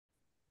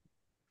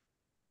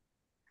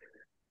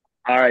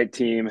All right,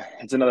 team.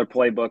 It's another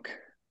Playbook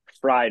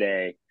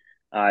Friday.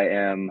 I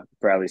am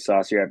Bradley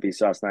Sauce here at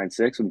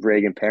BSauce96 with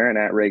Reagan Parent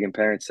at Reagan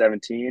Parent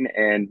 17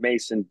 and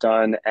Mason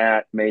Dunn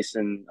at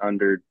Mason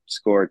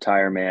underscore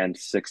Tire Man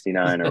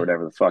 69 or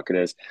whatever the fuck it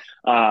is.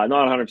 Not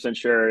 100%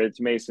 sure. It's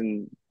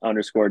Mason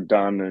underscore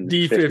Dunn and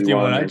D51.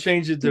 51 I or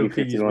changed it to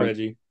P's, D51.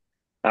 Reggie.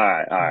 All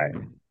right, all right,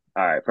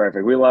 all right,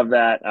 perfect. We love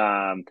that.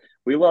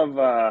 We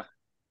love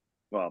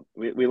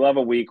we love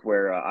a week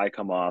where I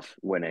come off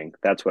winning.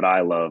 That's what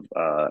I love.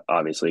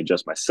 Obviously,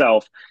 just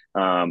myself.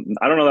 I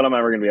don't know that I'm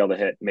ever going to be able to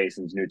hit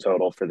Mason's new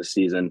total for the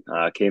season.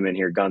 Came in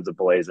here guns a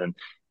blazing,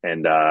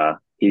 and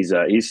he's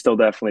still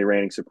definitely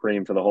reigning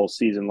supreme for the whole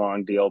season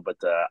long deal. But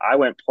I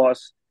went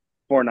plus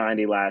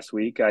 490 last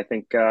week. I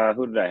think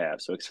who did I have?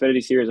 So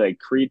Xfinity Series, I had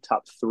Creed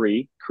top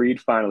three.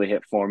 Creed finally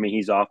hit for me.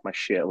 He's off my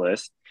shit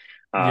list.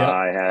 Yep.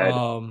 I had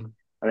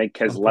I think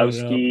I'm pulling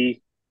it up. Keselowski. I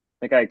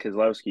think I had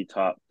Keselowski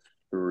top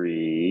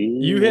three,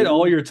 You hit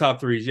all maybe. your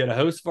top threes. You had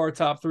a Hostvar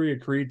top three, a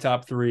Creed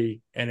top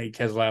three, and a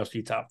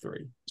Keselowski top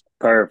three.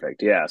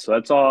 Perfect. Yeah. So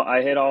that's all.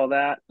 I hit all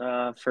that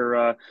for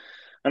a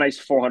nice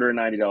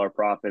 $490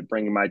 profit,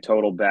 bringing my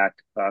total back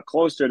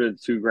closer to the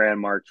 2 grand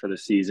mark for the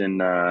season.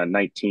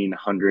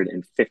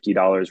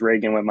 $1,950.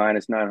 Reagan went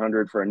minus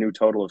 900 for a new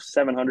total of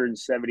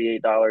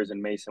 $778,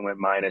 and Mason went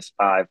minus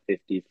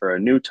 550 for a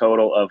new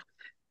total of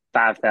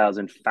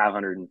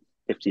 $5,550.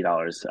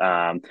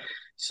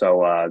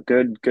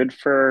 Good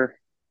for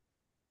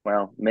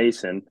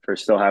Mason for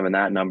still having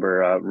that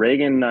number.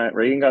 Reagan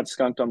got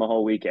skunked on the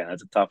whole weekend.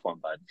 That's a tough one,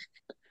 bud.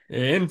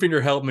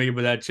 Infinger helped me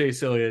with that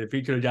Chase Elliott. If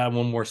he could have gotten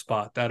one more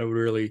spot, that would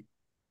really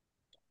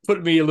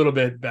put me a little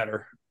bit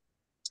better.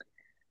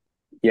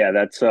 Yeah,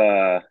 that's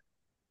I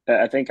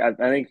think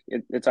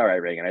it's all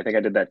right, Reagan. I think I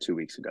did that 2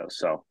 weeks ago.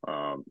 So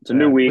it's a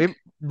new Yeah, week.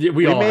 Yeah,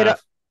 we we all made up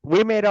have.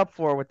 we made up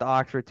for it with the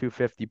Oxford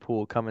 250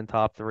 pool coming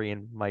top three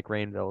and Mike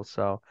Rainville.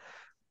 So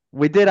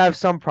we did have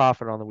some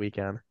profit on the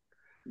weekend.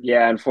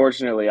 Yeah,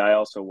 unfortunately, I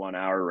also won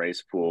our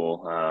race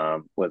pool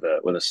with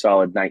a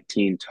solid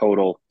 19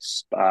 total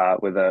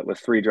with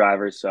three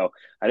drivers. So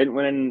I didn't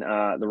win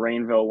the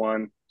Rainville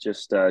one.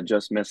 Just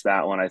missed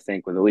that one, I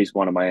think, with at least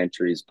one of my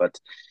entries. But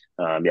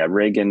yeah,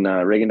 Reagan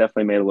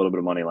definitely made a little bit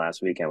of money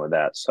last weekend with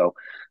that. So,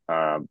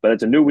 but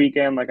it's a new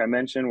weekend, like I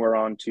mentioned. We're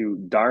on to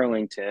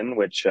Darlington,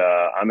 which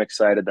I'm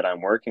excited that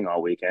I'm working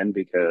all weekend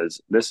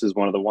because this is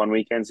one of the one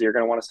weekends that you're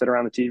going to want to sit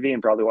around the TV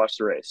and probably watch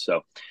the race.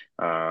 So.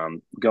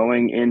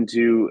 Going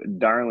into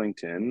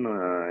Darlington,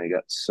 I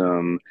got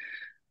some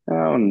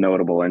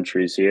notable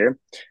entries here.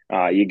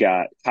 You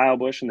got Kyle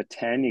Busch in the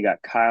 10. You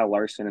got Kyle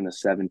Larson in the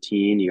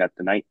 17. You got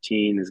the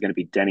 19 is going to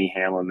be Denny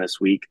Hamlin this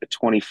week. The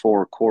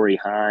 24, Corey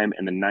Heim.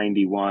 And the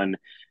 91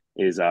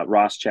 is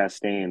Ross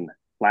Chastain.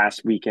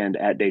 Last weekend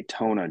at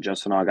Daytona,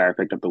 Justin Allgaier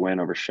picked up the win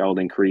over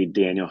Sheldon Creed,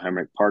 Daniel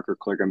Hemrick, Parker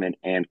Kligerman,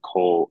 and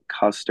Cole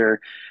Custer.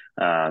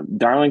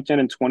 Darlington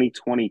in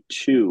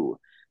 2022.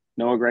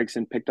 Noah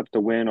Gragson picked up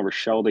the win over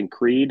Sheldon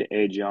Creed,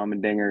 AJ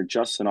Allmendinger,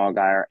 Justin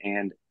Allgaier,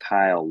 and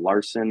Kyle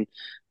Larson.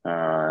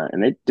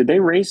 And they did they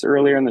race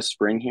earlier in the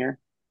spring here?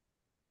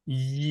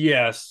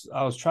 Yes,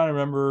 I was trying to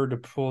remember to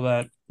pull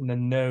that in the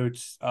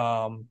notes.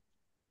 I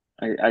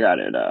got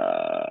it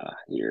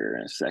here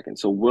in a second.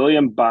 So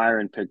William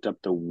Byron picked up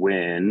the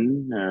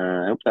win.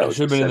 I hope that It was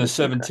should the have been in the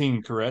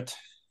 17, correct? 17, correct?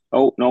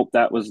 Oh, nope,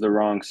 that was the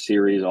wrong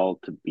series all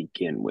to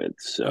begin with. Oh,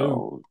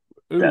 So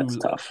that's ooh,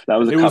 tough. That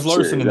was a it was cup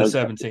Larson series. in That the was a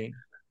cup. 17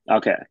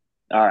 Okay.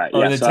 All right. or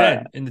Yeah. in the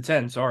 10. In the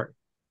 10, sorry.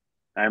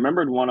 I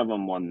remembered one of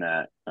them won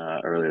that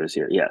earlier this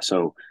year. Yeah,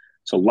 so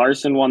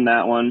Larson won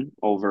that one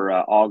over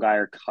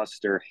Allgaier,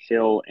 Custer,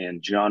 Hill,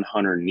 and John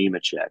Hunter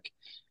Nemechek.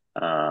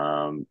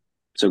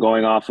 So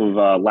going off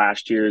of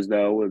last year's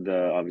though, with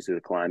obviously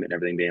the climate and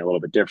everything being a little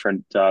bit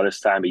different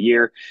this time of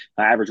year,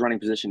 average running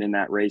position in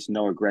that race,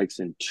 Noah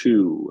Gragson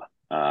 2.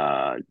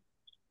 I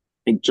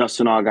think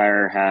Justin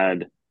Allgaier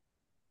had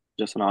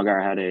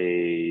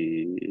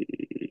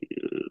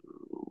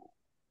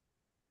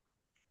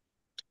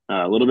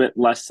a little bit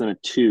less than a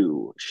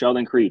 2.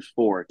 Sheldon Creed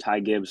 4.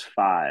 Ty Gibbs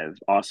 5.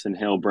 Austin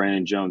Hill,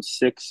 Brandon Jones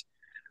 6.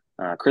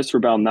 Christopher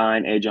Bell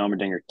 9. A. John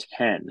Merdinger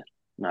 10.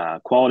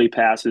 Quality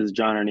passes: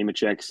 John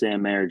Nemechek,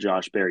 Sam Mayer,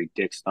 Josh Berry,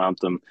 Dick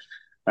stomped them.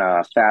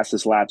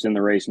 Fastest laps in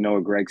the race: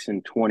 Noah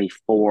Gragson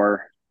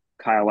 24.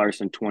 Kyle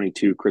Larson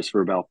 22.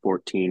 Christopher Bell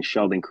 14.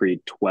 Sheldon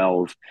Creed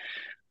 12.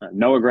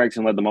 Noah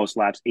Gragson led the most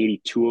laps,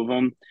 82 of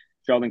them.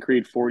 Sheldon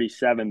Creed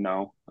 47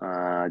 though.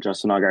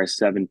 Justin Allgaier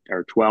 7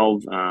 or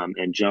 12,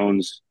 and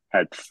Jones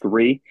had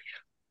 3.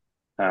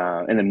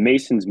 And then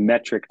Mason's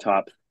metric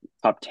top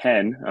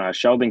 10.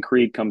 Sheldon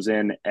Creed comes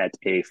in at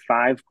a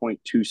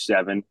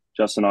 5.27.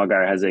 Justin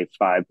Allgaier has a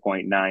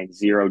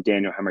 5.90.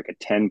 Daniel Hemrick a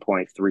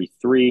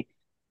 10.33.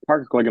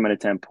 Parker Kligerman a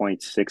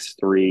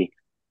 10.63.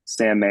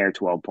 Sam Mayer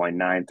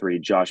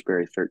 12.93. Josh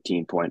Berry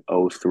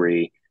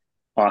 13.03.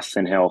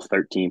 Austin Hill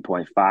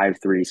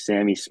 13.53.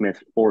 Sammy Smith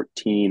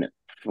 14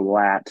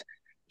 flat.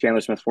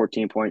 Chandler Smith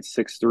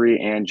 14.63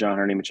 and John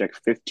Hunter Nemechek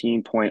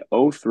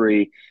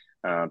 15.03.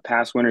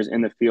 Past winners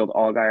in the field: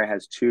 Allgaier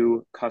has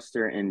 2.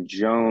 Custer and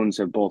Jones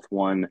have both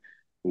won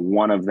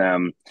one of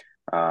them.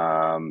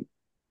 Um,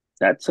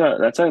 that's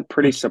a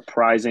pretty which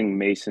surprising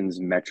Mason's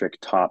metric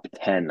top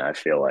 10, I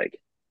feel like.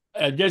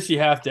 I guess you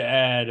have to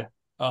add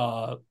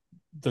uh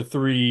the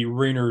three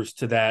ringers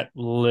to that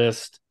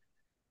list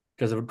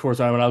because of course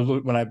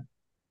when I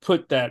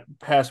put that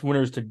past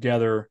winners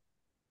together,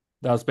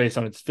 that was based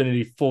on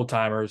Xfinity full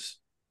timers.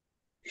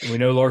 And we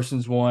know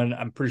Larson's won.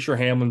 I'm pretty sure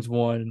Hamlin's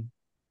won.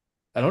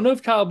 I don't know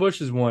if Kyle Busch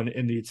has won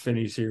in the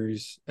Xfinity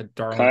series at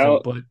Darlington,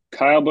 Kyle but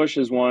Kyle Busch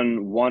has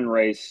won one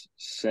race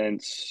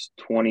since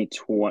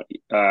 2020.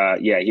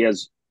 Yeah, he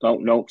has. Oh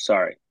no,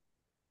 sorry,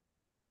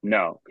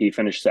 no, he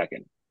finished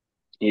second.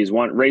 He's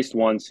won raced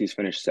once. He's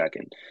finished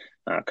second.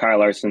 Kyle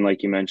Larson,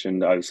 like you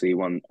mentioned, obviously he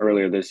won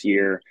earlier this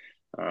year.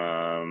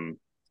 Um,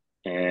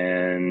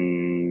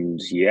 and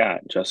yeah,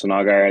 Justin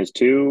Allgaier has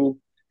two.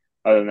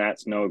 Other than that,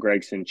 it's Noah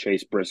Gragson,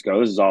 Chase Briscoe.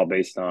 This is all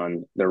based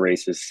on the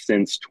races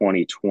since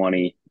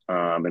 2020.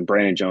 And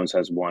Brandon Jones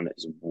has one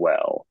as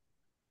well.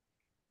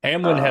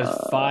 Hamlin has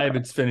five Uh,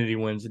 Xfinity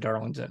wins at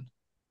Darlington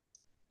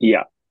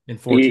yeah, in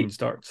 14 he,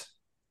 starts.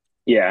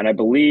 yeah, and I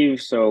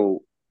believe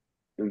so.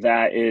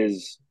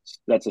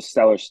 That's a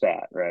stellar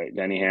stat, right?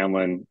 Denny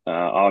Hamlin,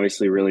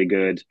 obviously really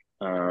good.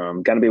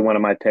 Going to be one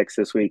of my picks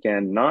this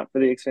weekend. Not for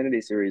the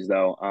Xfinity Series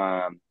though.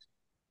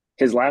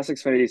 His last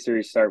Xfinity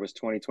Series start was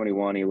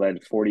 2021. He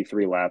led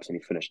 43 laps and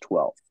he finished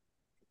 12th.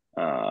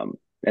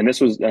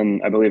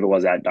 And I believe it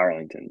was at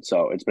Darlington.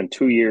 So it's been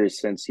 2 years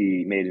since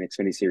he made an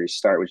Xfinity Series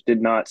start, which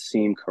did not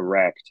seem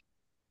correct.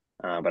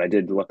 But I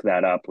did look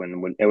that up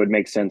when it would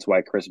make sense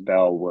why Chris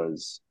Bell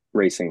was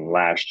racing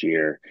last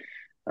year.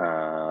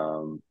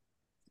 Um,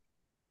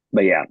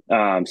 but yeah,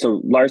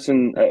 so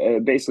Larson,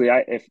 basically,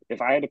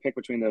 if I had to pick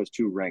between those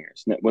two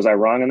ringers, was I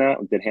wrong on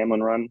that? Did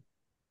Hamlin run?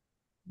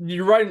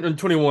 You're right in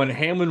 21.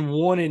 Hamlin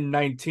won in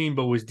 19,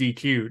 but was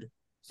DQ'd.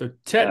 So Uh,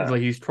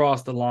 technically, he's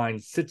crossed the line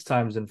six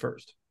times in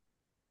first,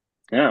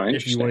 oh,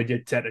 if you want to interesting.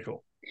 get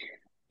technical.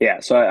 Yeah,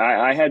 so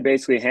I had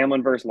basically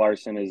Hamlin versus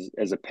Larson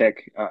as a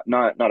pick,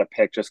 not a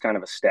pick, just kind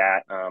of a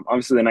stat.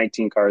 Obviously, the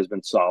 19 car has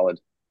been solid.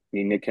 I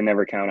mean, you can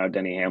never count out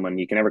Denny Hamlin.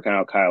 You can never count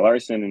out Kyle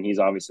Larson, and he's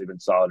obviously been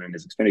solid in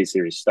his Xfinity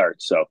Series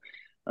starts. So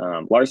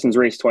Larson's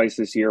raced twice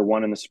this year,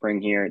 one in the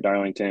spring here at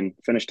Darlington,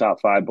 finished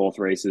top five both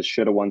races,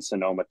 should have won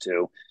Sonoma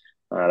too.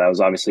 That was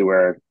obviously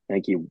where I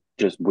think he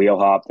just wheel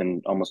hopped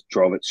and almost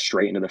drove it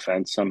straight into the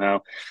fence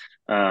somehow.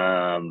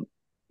 Um,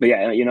 but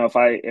yeah,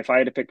 if I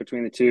had to pick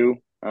between the two,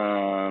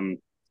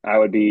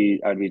 I'd be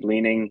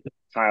leaning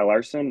Kyle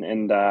Larson,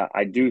 and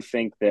I do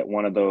think that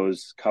one of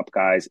those Cup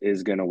guys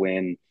is going to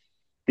win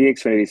the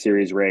Xfinity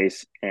Series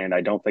race, and I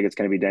don't think it's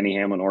going to be Denny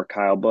Hamlin or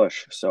Kyle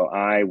Busch. So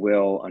I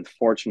will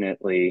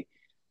unfortunately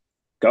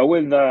go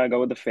with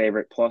the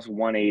favorite plus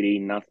 180.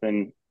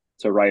 Nothing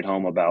to write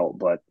home about,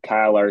 but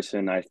Kyle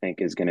Larson I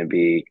think is going to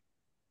be.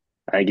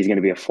 I think he's going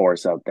to be a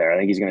force out there. I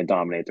think he's going to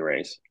dominate the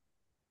race.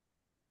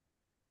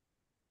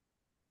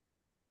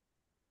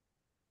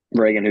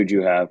 Reagan, who'd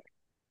you have?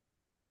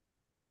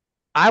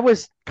 I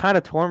was kind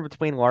of torn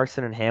between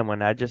Larson and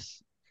Hamlin.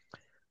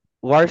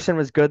 Larson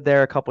was good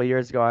there a couple of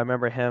years ago. I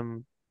remember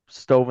him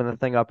stoving the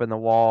thing up in the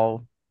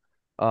wall,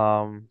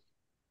 um,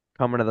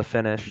 coming to the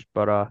finish.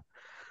 But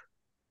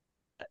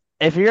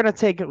if you're gonna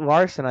take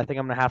Larson, I think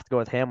I'm gonna have to go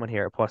with Hamlin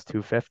here at plus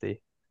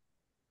 250.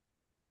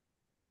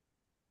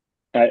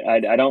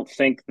 I don't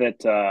think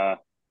that.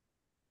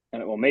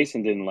 Well,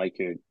 Mason didn't like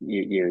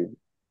your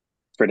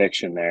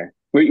prediction there.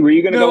 Were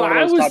you going to go No, one of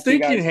I those was top two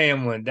thinking guys?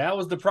 Hamlin. That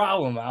was the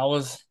problem. I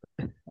was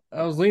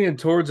leaning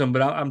towards him,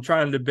 but I'm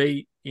trying to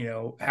debate.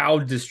 How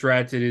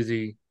distracted is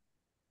he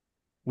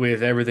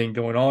with everything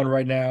going on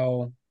right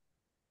now?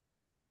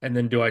 And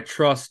then do I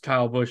trust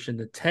Kyle Busch in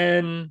the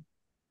 10?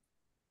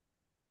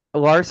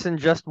 Larson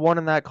just won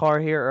in that car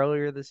here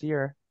earlier this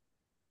year.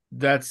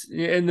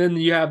 And then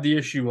you have the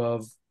issue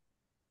of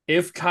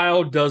if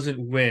Kyle doesn't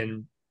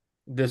win,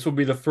 this will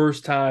be the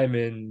first time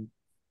in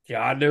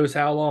God knows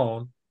how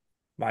long.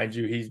 Mind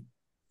you, he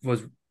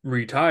was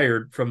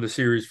retired from the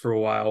series for a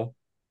while,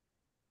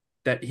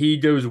 that he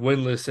goes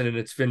winless in an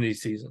Xfinity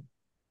season.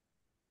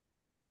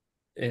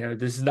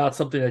 This is not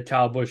something that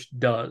Kyle Busch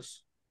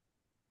does.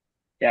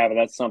 Yeah, but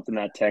that's something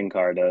that 10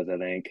 car does, I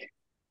think.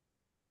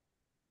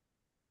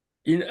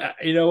 You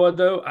know what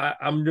though?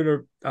 I'm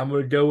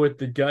gonna go with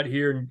the gut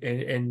here,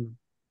 and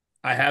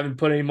I haven't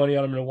put any money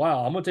on him in a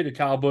while. I'm gonna take a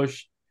Kyle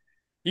Busch.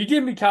 You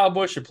give me Kyle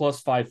Busch at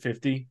plus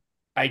 550.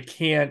 I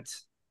can't,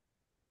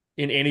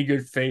 in any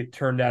good faith,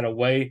 turn that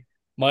away.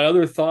 My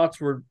other thoughts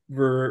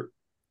were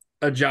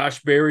a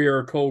Josh Berry or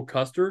a Cole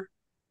Custer.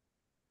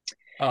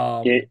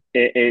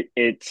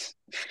 It's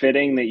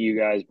fitting that you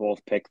guys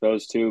both picked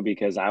those two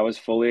because I was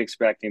fully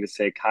expecting to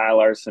say Kyle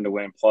Larson to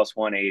win plus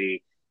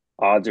 180.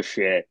 Odds are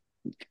shit.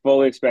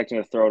 Fully expecting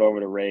to throw it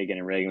over to Reagan,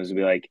 and Reagan was gonna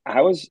be like,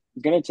 I was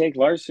gonna take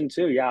Larson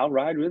too. Yeah, I'll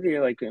ride with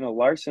you. Like,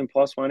 Larson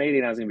plus 180.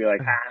 And I was gonna be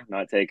like, I'm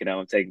not taking him.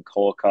 I'm taking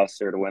Cole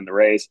Custer to win the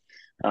race.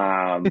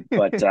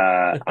 But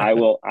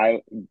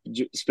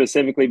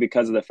specifically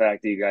because of the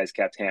fact that you guys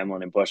kept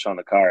Hamlin and Bush on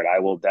the card, I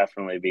will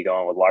definitely be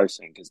going with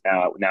Larson because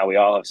now we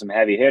all have some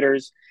heavy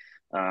hitters.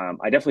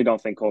 I definitely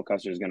don't think Cole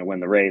Custer is going to win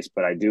the race,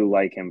 but I do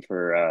like him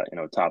for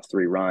top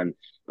three run.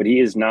 But he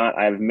is not.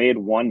 I've made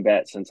one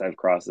bet since I've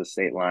crossed the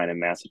state line in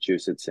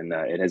Massachusetts, and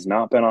it has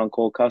not been on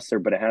Cole Custer,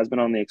 but it has been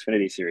on the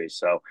Xfinity Series.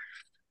 So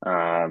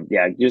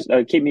yeah, just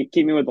keep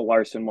me with the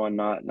Larson one.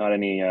 Not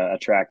any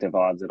attractive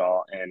odds at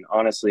all. And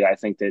honestly, I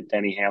think that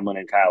Denny Hamlin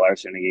and Kyle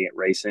Larson are going to get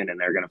racing, and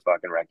they're going to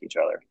fucking wreck each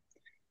other.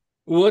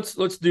 Well,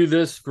 let's do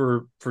this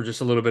for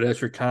just a little bit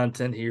extra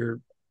content here,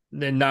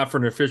 and not for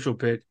an official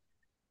pick.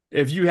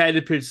 If you had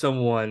to pick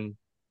someone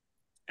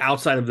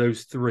outside of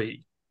those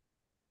three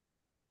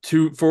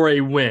to for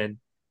a win,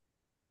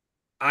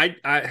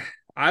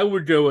 I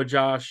would go a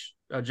Josh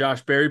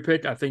Berry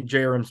pick. I think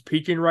JRM's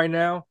peaking right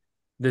now.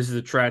 This is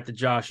a track that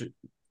Josh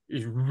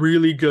is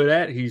really good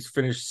at. He's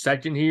finished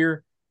second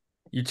here.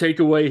 You take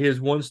away his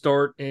one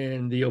start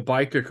in the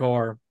Obica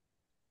car,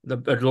 the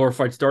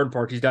glorified starting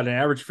park. He's got an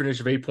average finish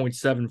of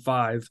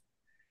 8.75.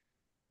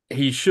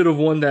 He should have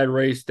won that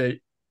race. That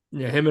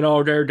him and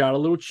Allgaier got a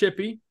little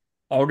chippy.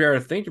 Allgaier, I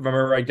think, if I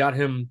remember right, got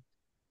him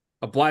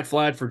a black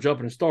flag for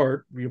jumping a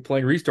start. You're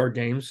playing restart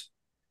games.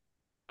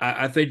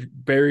 I think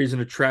Barry's an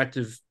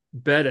attractive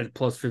bet at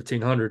plus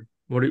 1,500.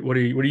 What do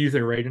you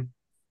think, Raiden?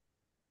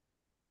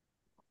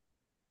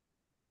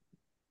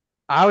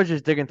 I was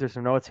just digging through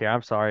some notes here.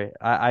 I'm sorry.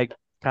 I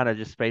kind of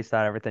just spaced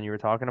out everything you were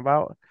talking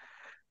about.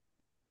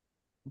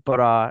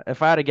 But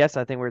if I had to guess,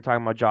 I think we were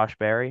talking about Josh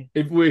Berry.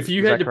 If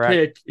you Was had that to correct?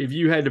 pick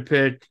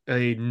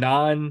a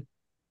non-cup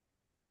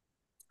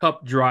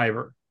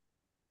driver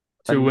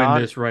A to win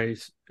non this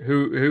race,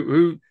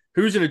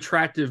 who's an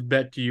attractive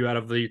bet to you out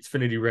of the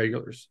Xfinity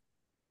regulars?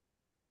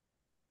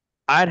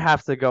 I'd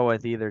have to go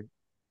with either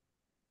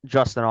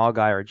Justin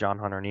Allgaier or John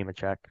Hunter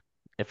Nemechek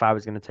if I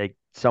was going to take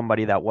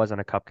somebody that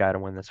wasn't a cup guy to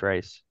win this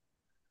race.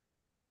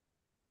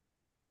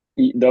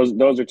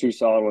 Those are two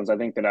solid ones. I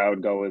think that I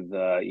would go with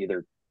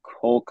either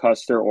Cole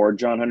Custer or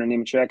John Hunter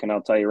Nemechek, and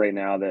I'll tell you right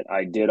now that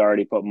I did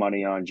already put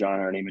money on John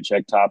Hunter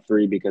Nemechek top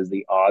three because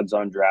the odds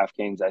on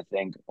DraftKings I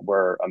think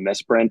were a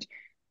misprint.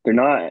 They're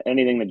not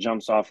anything that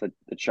jumps off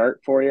the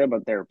chart for you,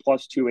 but they're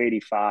plus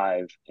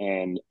 285.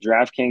 And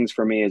DraftKings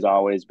for me has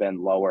always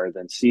been lower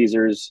than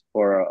Caesars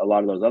or a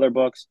lot of those other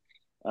books.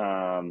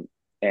 Um,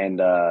 and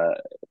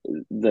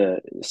the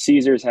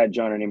Caesars had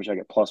John Hunter Nemechek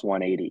at plus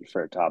 180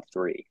 for a top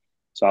three.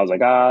 So I was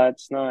like,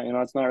 it's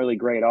not really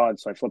great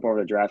odds. So I flip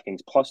over to DraftKings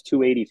plus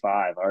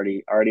 285.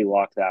 Already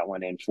locked that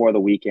one in for the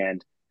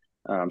weekend.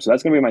 So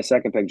that's going to be my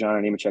second pick,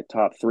 John Nemechek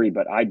top three.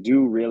 But I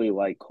do really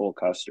like Cole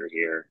Custer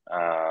here.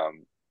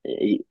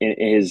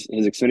 His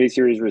Xfinity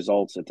Series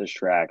results at this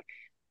track: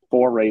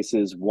 four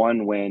races,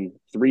 one win,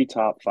 three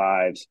top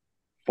fives,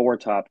 four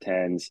top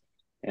tens,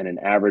 and an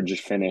average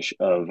finish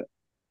of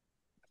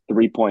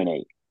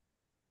 3.8.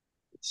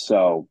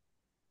 So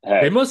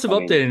They hey, must have I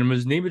mean, updated him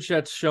as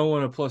Nemechek's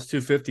showing a plus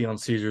 250 on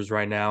Caesars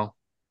right now.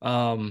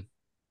 Um,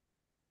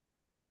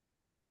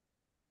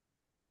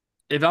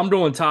 if I'm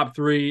going top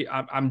three,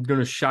 I'm going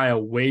to shy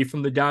away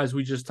from the guys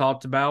we just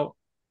talked about.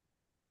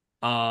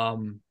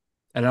 Um,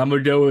 and I'm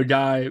going to go with a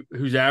guy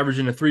who's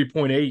averaging a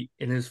 3.8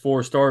 in his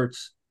four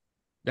starts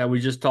that we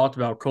just talked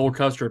about, Cole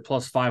Custer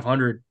plus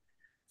 500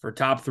 for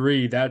top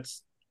three.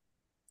 That's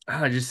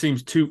it just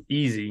seems too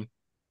easy.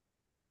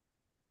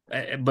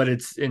 But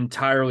it's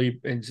entirely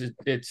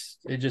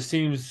it just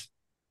seems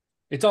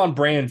it's on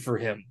brand for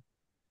him.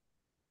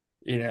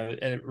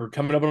 And we're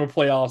coming up on the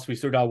playoffs. We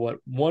still got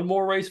one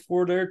more race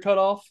for their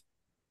cutoff.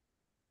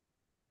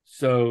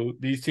 So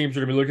these teams are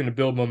going to be looking to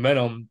build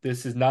momentum.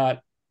 This is not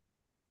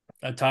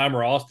a time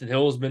where Austin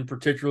Hill has been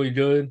particularly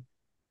good.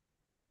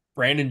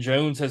 Brandon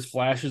Jones has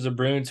flashes of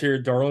brilliance here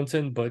at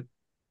Darlington, but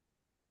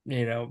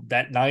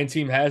that nine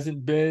team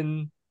hasn't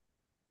been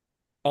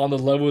on the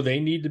level they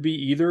need to be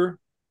either.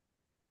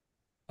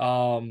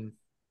 Um,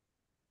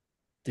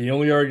 the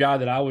only other guy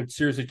that I would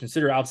seriously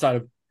consider outside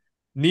of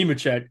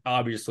Nemechek,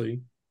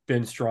 obviously,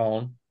 been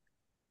strong,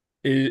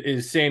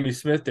 is Sammy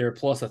Smith there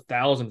plus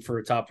 1,000 for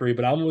a top three.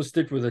 But I'm going to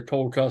stick with a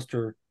Cole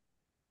Custer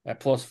at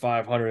plus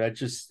 500. It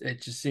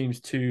just seems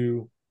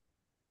too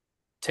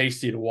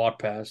tasty to walk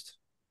past.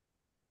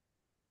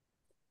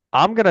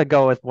 I'm gonna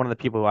go with one of the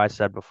people who I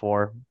said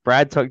before.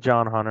 Brad took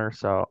John Hunter,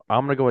 so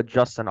I'm gonna go with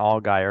Justin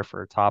Allgaier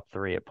for a top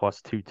three at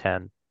plus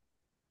 210.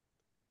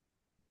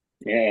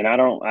 yeah, and I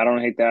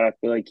don't hate that. I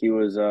feel like he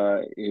was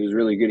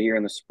really good here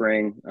in the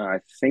spring. I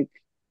think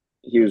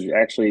he was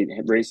actually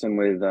racing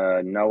with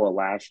Noah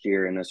last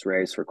year in this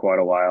race for quite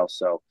a while.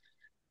 So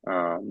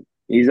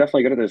he's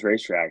definitely good at this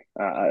racetrack.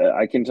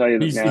 I can tell you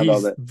that He's now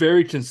though he's that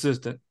very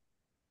consistent.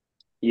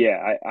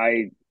 yeah,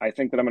 I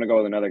think that I'm going to go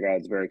with another guy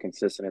that's very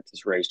consistent at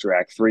this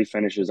racetrack. Three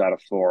finishes out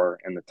of four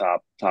in the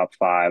top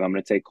five. I'm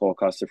going to take Cole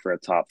Custer for a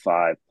top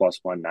five plus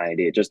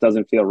 190. It just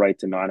doesn't feel right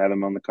to not have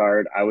him on the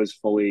card. I was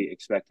fully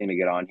expecting to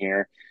get on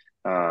here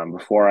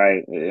before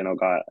I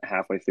got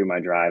halfway through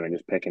my drive and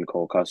just picking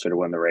Cole Custer to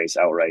win the race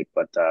outright.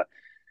 But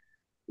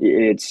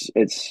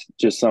It's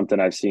just something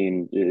I've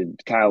seen.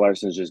 Kyle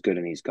Larson's just good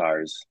in these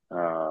cars.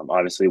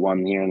 Obviously,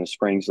 won here in the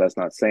spring, so that's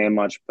not saying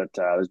much. But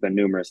there's been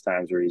numerous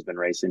times where he's been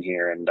racing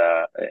here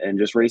and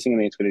just racing in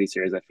the Xfinity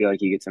Series. I feel like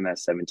he gets in that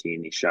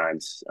 17, he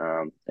shines.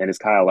 And it's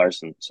Kyle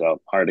Larson,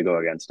 so hard to go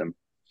against him.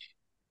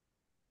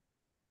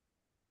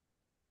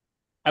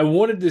 I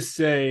wanted to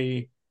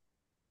say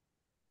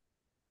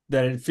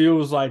that it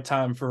feels like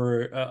time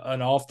for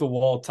an off the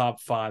wall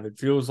top five. It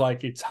feels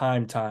like it's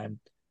time.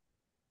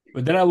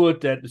 But then I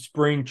looked at the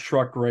spring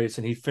truck race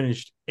and he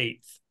finished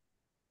eighth.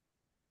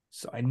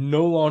 So I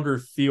no longer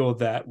feel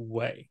that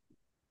way.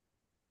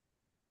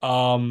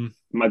 Um,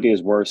 Might be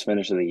his worst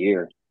finish of the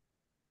year.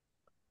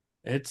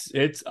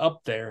 it's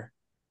up there.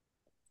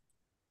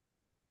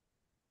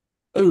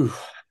 Ooh,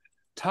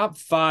 top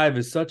five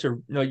is such a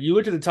you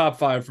look at the top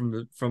five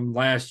from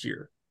last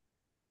year,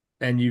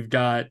 and you've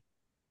got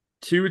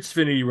two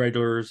Xfinity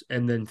regulars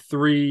and then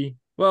three.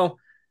 Well,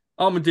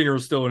 Allmendinger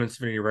was still an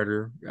Xfinity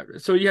regular,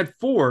 so you had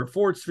four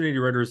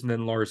Xfinity regulars and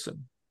then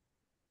Larson.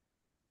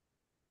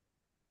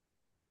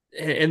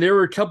 And there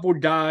were a couple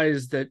of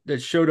guys that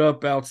showed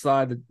up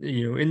outside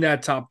in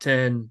that top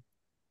 10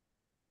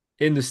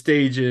 in the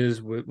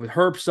stages with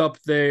Herps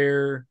up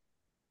there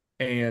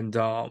and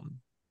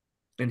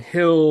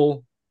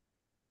Hill.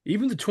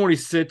 Even the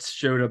 26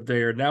 showed up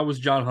there, and that was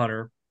John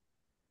Hunter.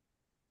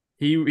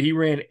 He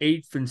ran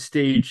eighth in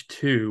stage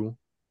two.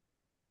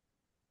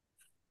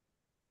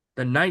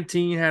 The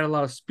 19 had a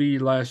lot of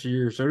speed last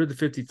year. So did the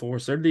 54.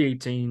 So did the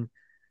 18,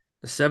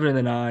 the 7 and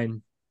the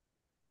 9.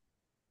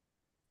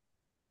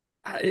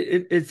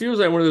 It feels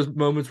like one of those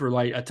moments where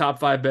like a top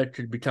five bet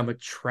could become a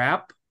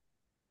trap,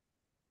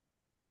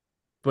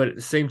 but at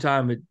the same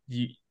time,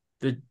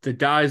 the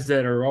guys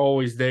that are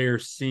always there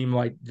seem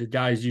like the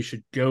guys you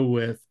should go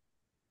with.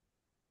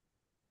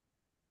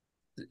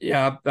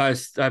 Yeah,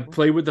 I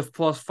played with the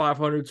plus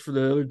 500s for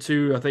the other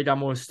two. I think I'm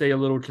going to stay a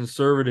little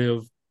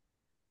conservative.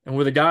 And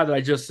with a guy that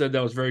I just said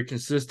that was very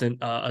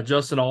consistent,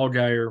 Justin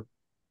Allgaier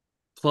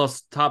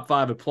plus top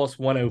five at plus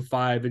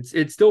 105.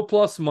 It's still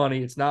plus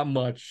money. It's not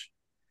much,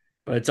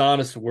 but it's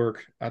honest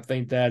work. I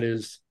think that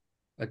is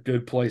a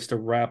good place to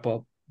wrap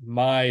up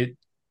my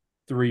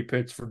three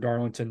picks for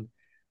Darlington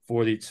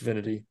for the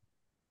Xfinity.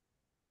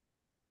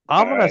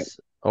 I'm All gonna right. s-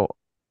 oh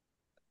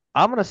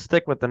I'm gonna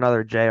stick with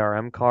another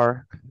JRM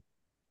car.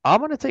 I'm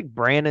gonna take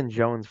Brandon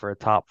Jones for a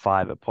top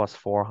five at plus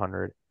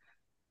 400.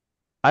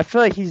 I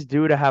feel like he's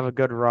due to have a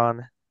good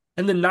run.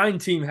 And the 9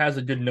 team has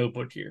a good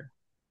notebook here.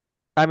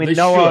 I They mean,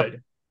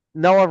 should.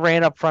 Noah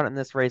ran up front in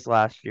this race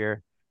last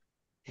year.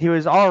 He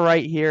was all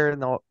right here in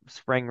the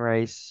spring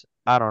race.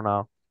 I don't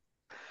know.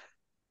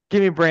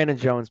 Give me Brandon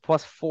Jones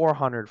plus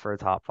 400 for a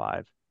top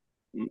five.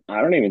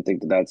 I don't even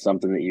think that that's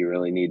something that you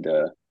really you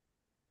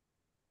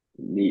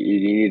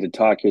need to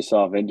talk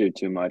yourself into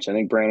too much. I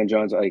think Brandon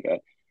Jones, like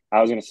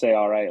I was gonna say,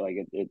 all right, like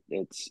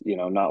it's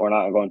not we're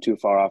not going too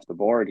far off the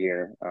board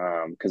here,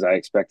 because I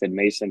expected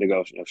Mason to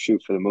go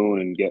shoot for the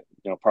moon and get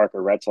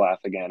Parker Retzlaff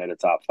again at a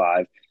top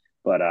five,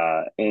 but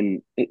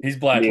He's the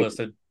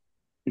blacklisted.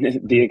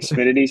 the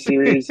Xfinity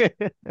series,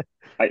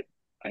 I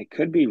I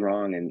could be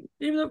wrong, and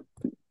Even though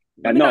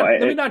no,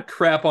 let me not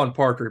crap on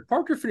Parker.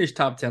 Parker finished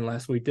top 10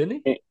 last week,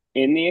 didn't he?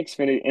 in the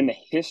Xfinity in the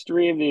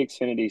history of the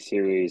Xfinity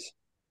series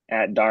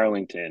at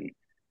Darlington,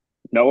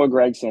 Noah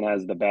Gragson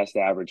has the best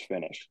average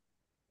finish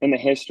in the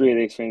history of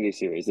the Xfinity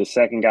Series. The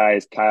second guy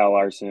is Kyle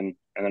Larson,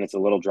 and then it's a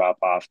little drop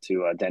off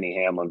to Denny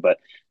Hamlin. But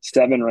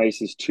 7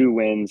 races, 2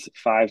 wins,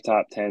 5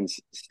 top 10s,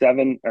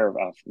 seven or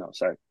no,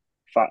 sorry,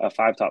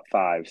 five top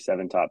five,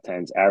 7 top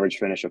 10s, average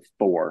finish of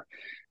 4.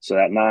 So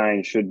that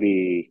 9 should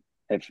be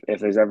if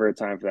there's ever a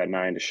time for that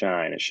 9 to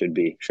shine, it should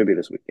be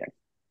this weekend.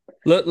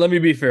 Let me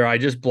be fair. I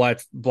just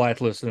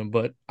blacklisted him,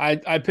 but I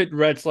picked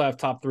Retzlaff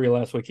top three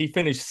last week. He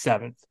finished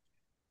seventh.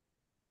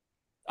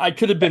 I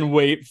could have been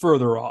way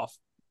further off.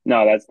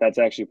 No, that's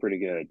actually pretty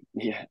good.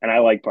 Yeah, and I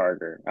like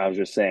Parker. I was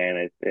just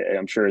saying,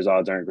 I'm sure his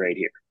odds aren't great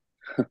here.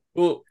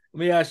 Well, let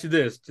me ask you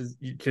this,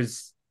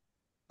 because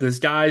this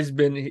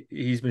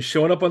he's been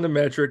showing up on the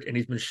metric and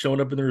he's been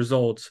showing up in the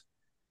results.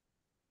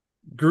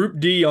 Group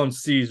D on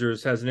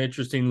Caesars has an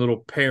interesting little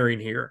pairing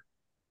here.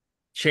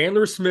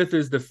 Chandler Smith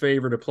is the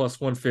favorite at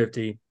plus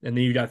 150, and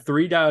then you got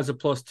three guys at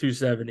plus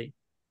 270.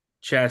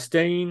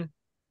 Chastain,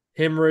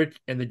 Hemrick,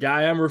 and the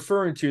guy I'm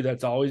referring to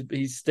that's always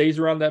he stays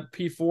around that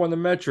P4 on the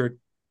metric,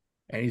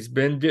 and he's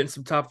been getting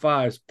some top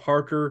fives.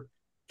 Parker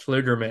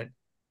Kligerman,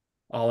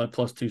 all at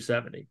plus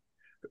 270.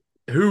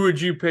 Who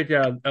would you pick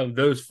out of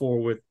those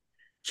four with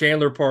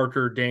Chandler,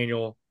 Parker,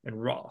 Daniel,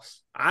 and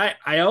Ross? I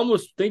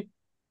almost think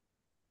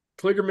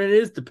Kligerman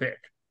is the pick.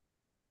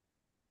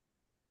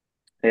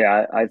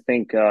 Yeah, I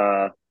think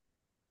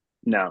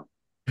no.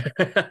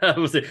 I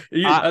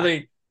I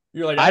think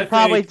you're like, I I'd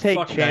probably think take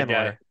fuck that guy.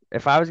 Chandler.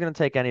 If I was gonna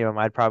take any of them,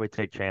 I'd probably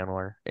take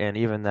Chandler. And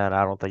even then,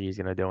 I don't think he's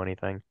gonna do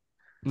anything.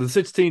 The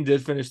 16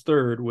 did finish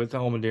third with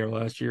Allmendinger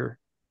last year.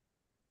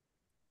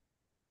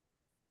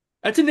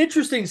 That's an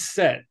interesting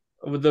set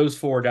with those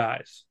four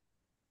guys.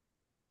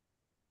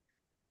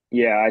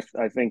 Yeah,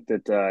 I think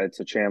that it's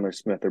a Chandler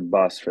Smith or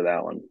bust for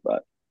that one.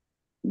 But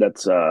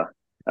That's I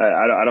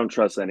don't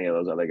trust any of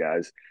those other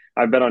guys.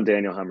 I've bet on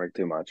Daniel Hemrick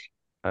too much.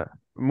 Uh,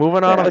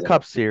 Moving on That to the hasn't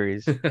Cup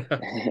Series.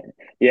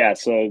 Yeah,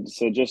 so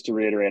just to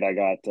reiterate, I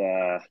got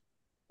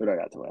who do I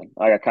got to win?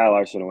 I got Kyle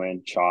Larson to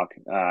win, chalk.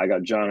 I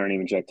got John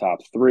Ernemanchuk top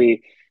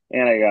three,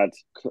 and I got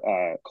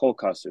Cole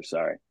Custer,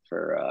 sorry,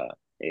 for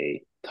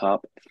a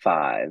top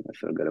five. I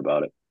feel good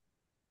about it.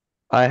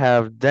 I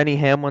have Denny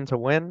Hamlin to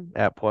win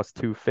at plus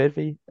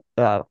 250.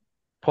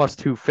 Plus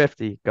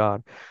 250,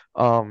 God.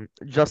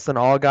 Justin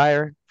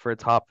Allgaier for a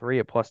top three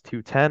at plus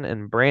 210,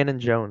 and Brandon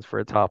Jones for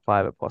a top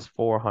five at plus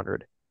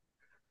 400.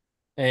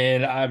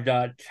 And I've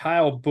got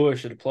Kyle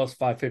Busch at a plus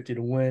 550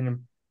 to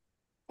win,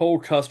 Cole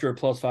Custer at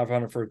plus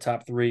 500 for a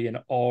top three, and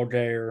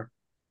Allgaier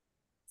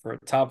for a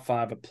top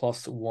five at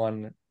plus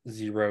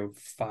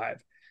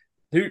 105.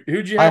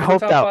 Who'd you I have for a hope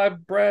top that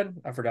five, Brad?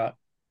 I forgot.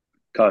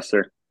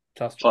 Custer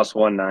Custer. plus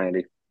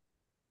 190.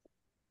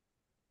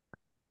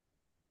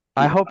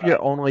 I hope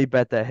your only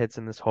bet that hits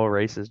in this whole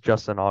race is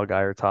Justin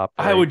Allgaier top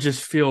I three. would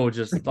just feel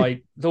just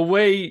like the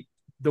way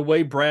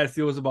Brad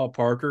feels about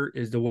Parker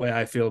is the way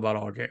I feel about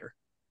Allgaier.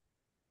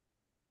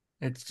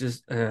 It's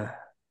just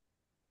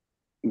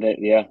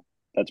Yeah,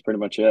 that's pretty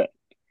much it.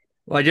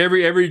 like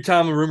every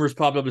time the rumors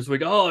popped up this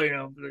week. Oh,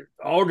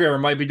 Allgaier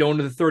might be going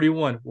to the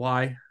 31.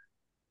 Why?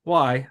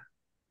 Why?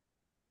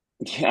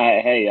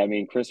 Yeah, hey, I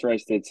mean, Chris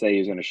Rice did say he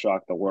was going to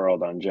shock the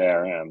world on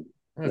JRM.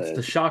 That's the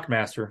The shock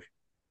master.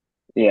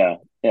 Yeah,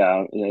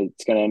 yeah,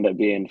 it's going to end up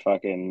being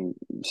fucking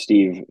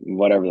Steve,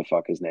 whatever the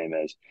fuck his name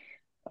is.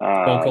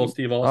 Stone Cold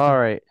Steve All Austin.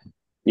 right.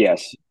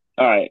 Yes.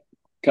 All right.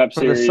 Cup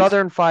For the Series.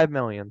 Southern 5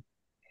 million.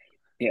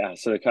 Yeah,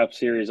 so the Cup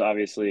Series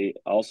obviously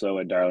also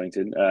at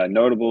Darlington.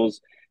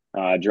 Notables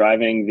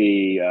driving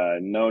the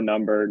no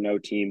number, no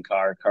team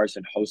car,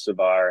 Carson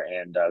Hocevar,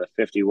 and the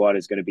 50 watt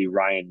is going to be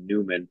Ryan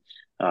Newman.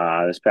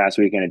 This past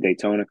weekend at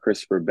Daytona,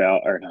 Christopher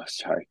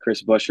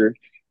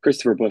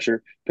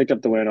Busher picked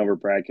up the win over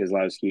Brad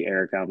Keselowski,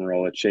 Eric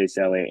Almirola, Chase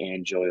Elliott,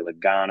 and Joey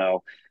Logano.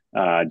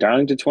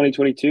 Darlington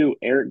 2022,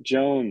 Eric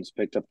Jones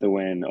picked up the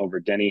win over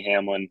Denny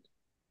Hamlin,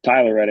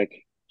 Tyler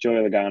Reddick,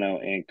 Joey Logano,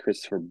 and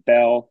Christopher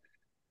Bell.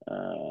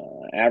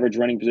 Average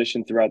running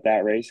position throughout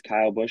that race,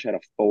 Kyle Busch had a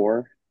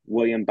 4.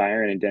 William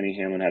Byron and Denny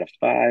Hamlin had a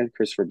 5.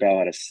 Christopher Bell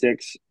had a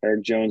 6.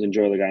 Eric Jones and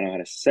Joey Logano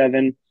had a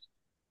 7.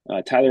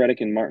 Tyler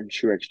Reddick and Martin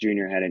Truex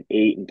Jr. had an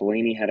 8, and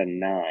Blaney had a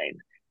 9.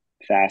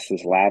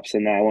 Fastest laps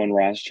in that one,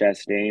 Ross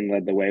Chastain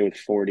led the way with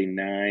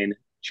 49.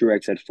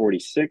 Truex had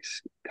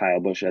 46. Kyle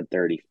Busch had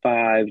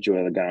 35.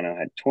 Joey Logano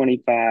had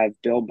 25.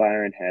 Bill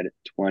Byron had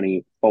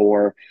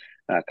 24.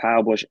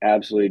 Kyle Busch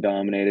absolutely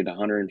dominated,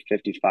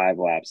 155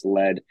 laps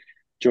led.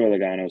 Joey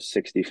Logano,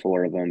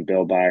 64 of them.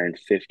 Bill Byron,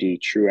 50.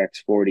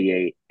 Truex,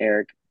 48.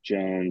 Eric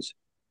Jones,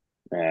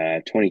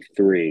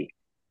 23.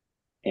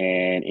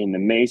 And in the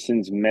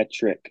Masons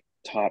metric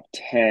top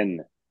 10,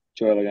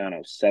 Joey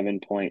Logano,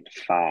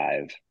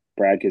 7.5.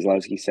 Brad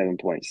Keselowski,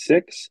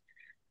 7.6.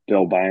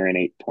 Bill Byron,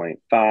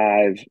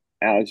 8.5.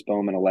 Alex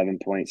Bowman,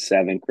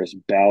 11.7. Chris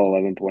Bell,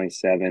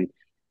 11.7.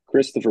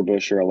 Christopher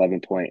Busher,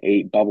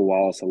 11.8. Bubba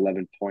Wallace,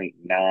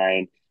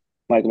 11.9.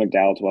 Michael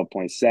McDowell,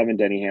 12.7.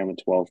 Denny Hamlin,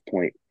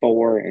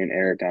 12.4. And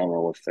Eric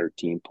Almirola,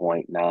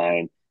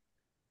 13.9.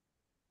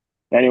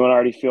 Anyone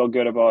already feel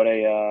good about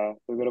a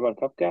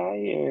cup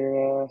guy?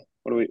 Or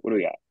what do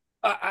we got?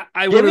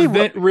 I Give want me to what?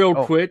 vent real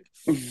Oh, quick.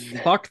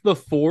 Fuck the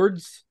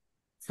Fords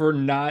for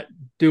not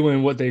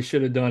doing what they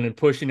should have done and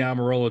pushing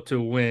Amarola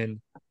to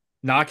win,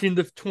 knocking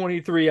the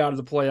 23 out of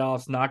the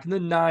playoffs, knocking the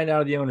 9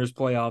 out of the owners'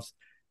 playoffs.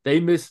 They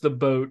missed the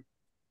boat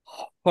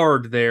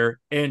hard there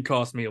and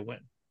cost me a win.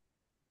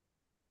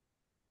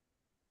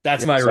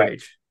 That's yeah. my So,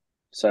 rage.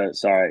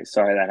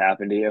 sorry that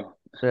happened to you.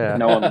 Yeah.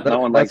 No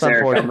one That's likes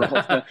Eric unfortunate.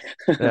 Almirola.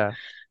 Yeah.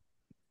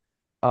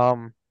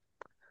 Um,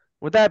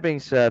 with that being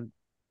said,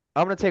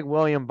 I'm gonna take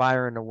William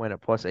Byron to win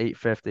at plus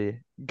 850.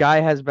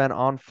 Guy has been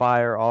on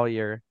fire all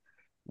year.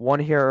 Won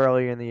here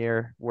early in the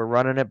year. We're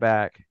running it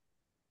back.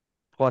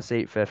 Plus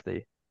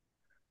 850.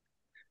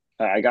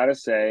 I gotta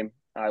say,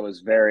 I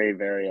was very,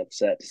 very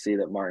upset to see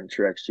that Martin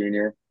Truex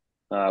Jr.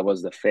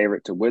 Was the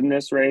favorite to win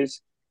this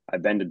race.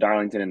 I've been to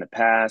Darlington in the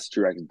past.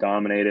 Truex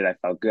dominated. I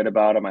felt good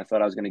about him. I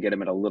thought I was going to get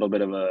him at a little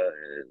bit of a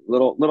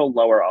little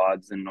lower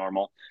odds than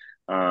normal,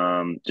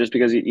 just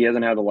because he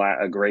hasn't had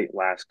a great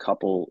last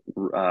couple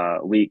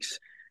weeks.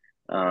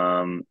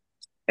 Um,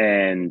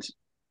 and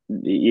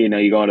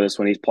you go into this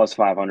one, he's plus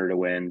 500 to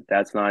win.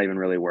 That's not even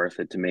really worth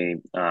it to me.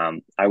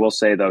 I will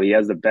say though, he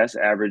has the best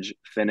average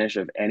finish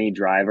of any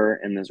driver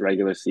in this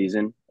regular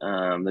season.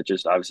 That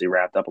just obviously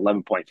wrapped up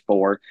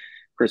 11.4.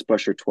 Chris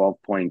Buescher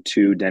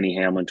 12.2, Denny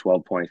Hamlin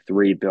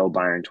 12.3, Bill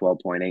Byron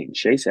 12.8, and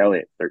Chase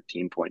Elliott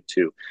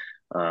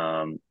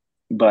 13.2.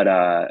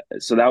 But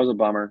so that was a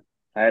bummer.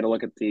 I had to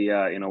look at the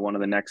one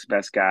of the next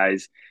best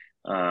guys,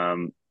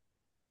 and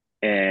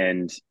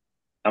I'm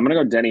gonna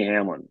go Denny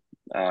Hamlin.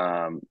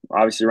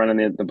 Obviously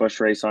running the Bush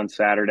race on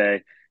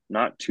Saturday,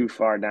 not too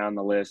far down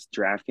the list.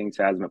 DraftKings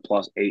has him at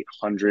plus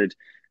 800,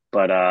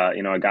 but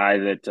a guy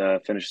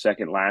that finished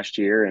second last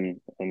year and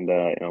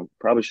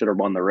probably should have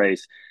won the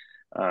race.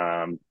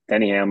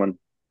 Denny Hamlin,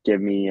 Give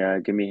me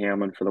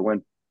Hamlin for the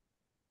win.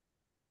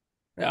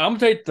 I'm gonna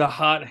take the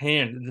hot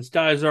hand. This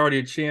guy's already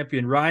a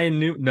champion. Ryan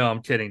Newton. No,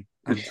 I'm kidding.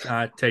 I'm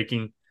not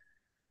taking.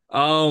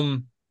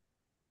 Um,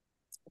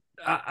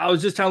 I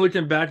was just kind of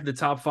looking back at the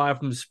top five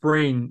from the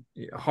spring.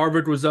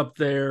 Harvick was up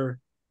there.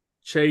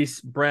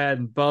 Chase, Brad,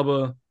 and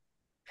Bubba.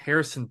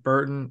 Harrison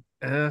Burton.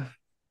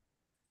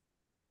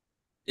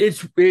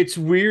 It's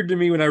weird to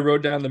me when I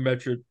wrote down the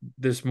metric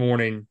this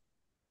morning,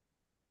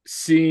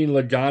 seeing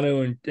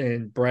Logano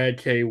and Brad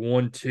K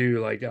 1-2.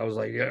 Like I was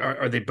like,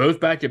 are they both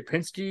back at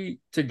Penske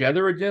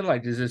together again?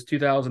 Like, is this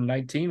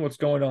 2019? What's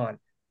going on?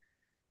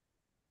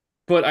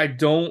 But I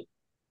don't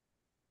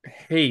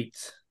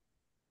hate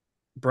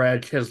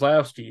Brad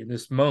Keselowski in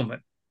this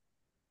moment.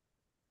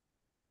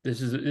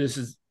 This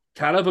is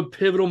kind of a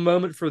pivotal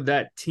moment for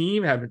that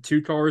team, having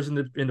two cars in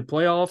the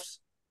playoffs,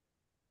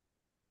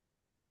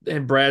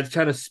 and Brad's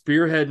kind of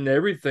spearheading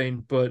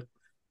everything. But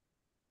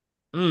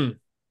mm,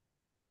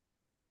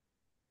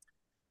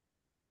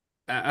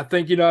 I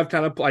think I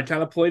kind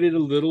of played it a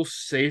little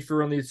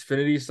safer on the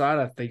Xfinity side.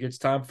 I think it's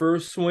time for a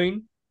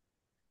swing,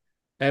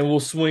 and we'll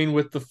swing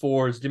with the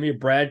Fords. Give me a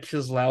Brad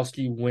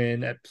Keselowski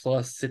win at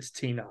plus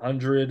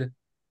 1,600.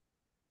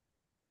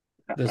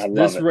 I This love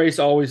this it. race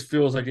always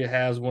feels like it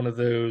has one of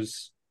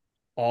those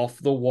off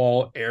the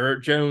wall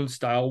Eric Jones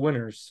style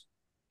winners.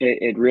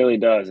 It really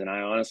does. And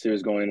I honestly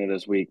was going into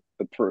this week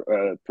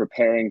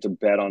preparing to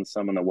bet on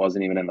someone that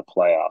wasn't even in the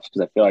playoffs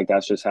because I feel like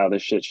that's just how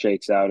this shit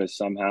shakes out. Is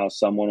somehow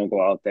someone will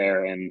go out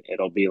there and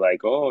it'll be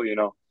like, oh, if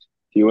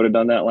you would have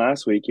done that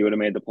last week, you would have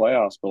made the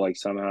playoffs. But like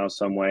somehow,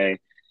 some way,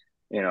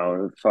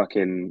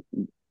 fucking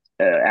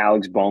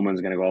Alex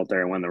Bowman's gonna go out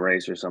there and win the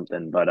race or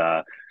something.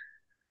 But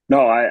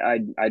no,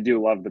 I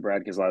do love the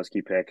Brad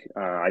Keselowski pick.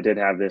 I did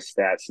have this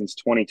stat since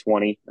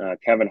 2020.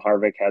 Kevin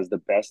Harvick has the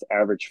best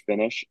average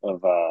finish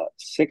of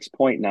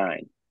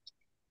 6.9.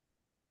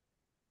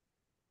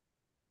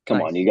 Come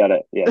on, Nice. you got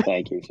to. Yeah,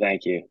 thank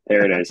you.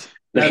 There it is.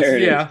 That's There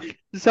it is. yeah.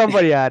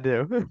 Somebody had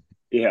to.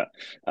 Yeah.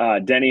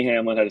 Denny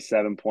Hamlin had a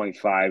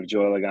 7.5,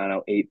 Joey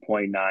Logano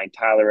 8.9,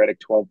 Tyler Reddick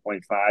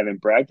 12.5,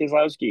 and Brad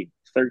Keselowski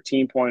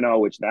 13.0,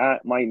 which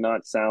that might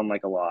not sound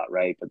like a lot,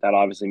 right? But that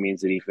obviously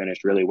means that he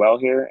finished really well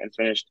here and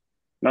finished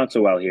not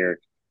so well here.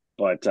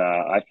 But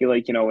I feel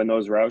like, in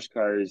those Roush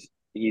cars,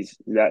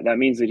 that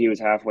means that he was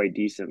halfway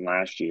decent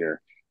last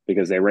year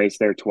because they raced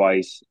there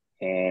twice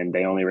and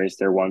they only raced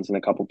there once in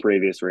a couple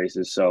previous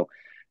races. So,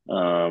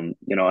 and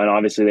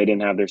obviously they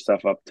didn't have their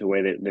stuff up to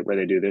where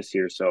they do this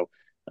year. So,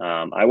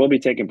 I will be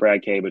taking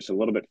Brad K, but it's a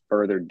little bit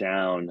further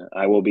down.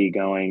 I will be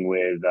going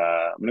with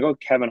I'm going to go with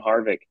Kevin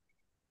Harvick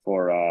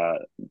for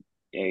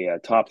a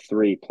top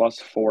three plus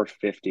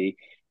 450,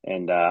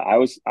 and I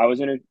was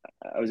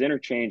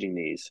interchanging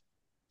these.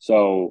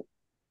 So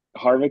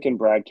Harvick and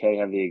Brad K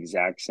have the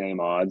exact same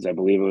odds. I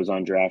believe it was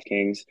on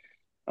DraftKings.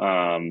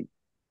 Um,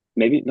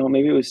 maybe no,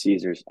 maybe it was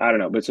Caesars. I don't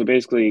know. But so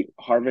basically,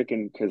 Harvick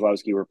and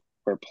Kozlowski were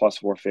plus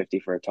 450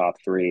 for a top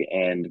three,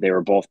 and they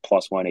were both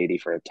plus 180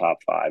 for a top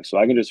five. So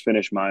I can just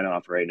finish mine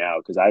off right now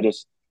because I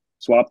just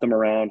swapped them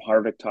around.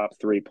 Harvick top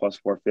three plus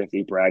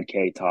 450, Brad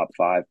K top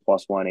five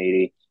plus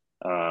 180.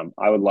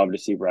 I would love to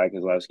see Brad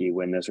Keselowski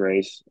win this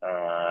race.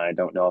 I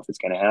don't know if it's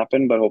going to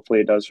happen, but hopefully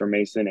it does for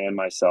Mason and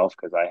myself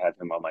because I have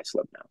him on my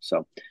slip now.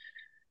 So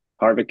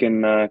Harvick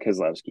and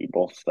Keselowski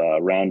both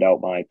round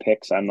out my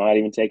picks. I'm not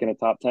even taking a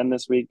top 10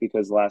 this week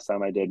because last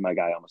time I did, my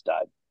guy almost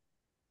died.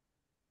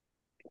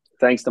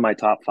 Thanks to my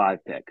top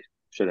five pick.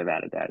 Should have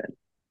added that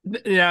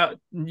in. Yeah,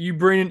 you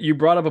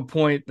brought up a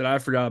point that I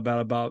forgot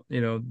about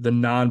the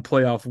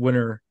non-playoff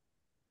winner,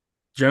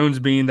 Jones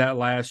being that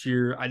last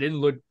year.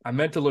 I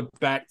meant to look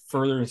back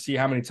further and see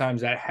how many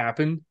times that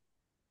happened.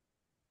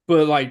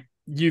 But like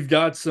you've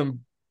got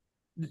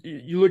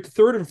you look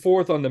third and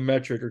fourth on the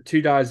metric, or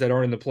two guys that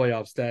aren't in the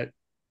playoffs that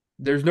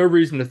there's no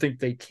reason to think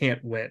they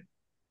can't win.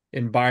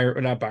 In Byron,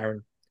 or not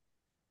Byron,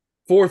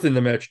 fourth in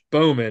the metric,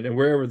 Bowman, and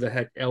wherever the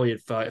heck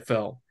Elliott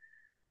fell.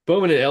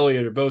 Bowman and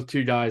Elliott are both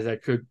two guys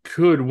that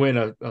could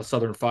win a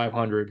Southern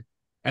 500,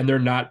 and they're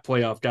not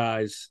playoff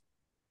guys,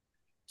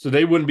 so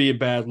they wouldn't be a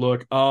bad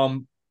look.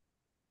 But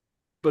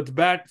the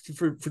back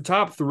for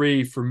top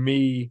three for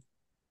me,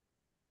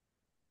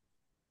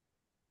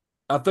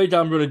 I think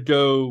I'm going to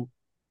go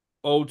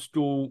old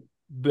school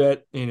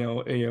bet,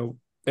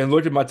 and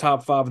look at my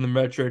top five in the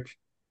metric.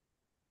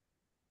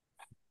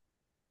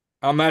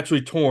 I'm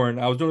actually torn.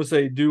 I was going to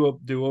say do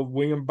a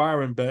William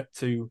Byron bet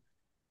to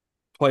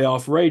play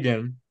off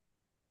Reagan,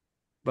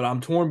 but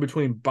I'm torn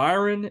between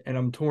Byron and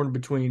I'm torn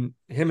between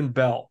him and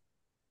Bell,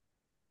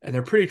 and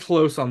they're pretty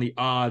close on the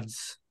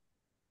odds.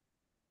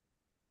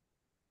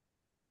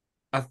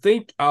 I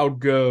think I'll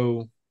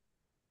go.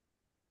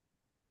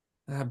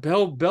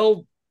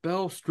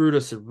 Bell screwed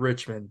us at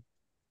Richmond,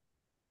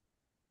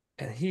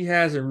 and he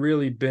hasn't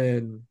really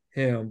been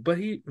him. But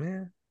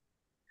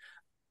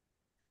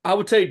I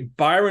would take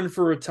Byron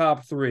for a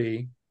top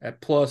three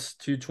at plus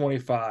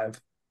 225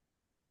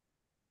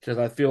 because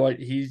I feel like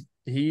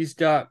he's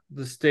got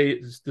the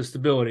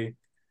stability,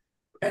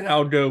 and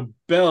I'll go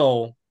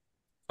Bell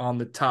on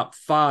the top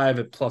five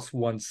at plus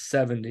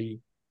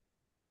 170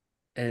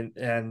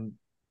 and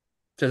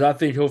because I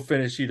think he'll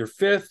finish either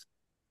fifth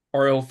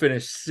or he'll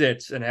finish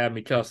sixth and have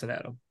me cussing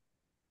at him.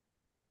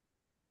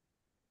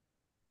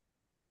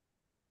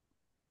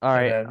 All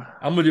And right. then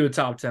I'm gonna do a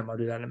top 10. I'll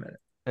do that in a minute.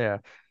 Yeah.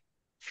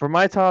 For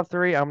my top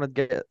three, I'm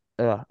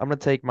gonna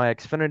take my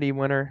Xfinity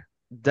winner,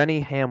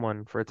 Denny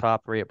Hamlin, for a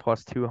top three at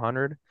plus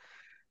 200.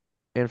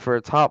 And for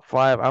a top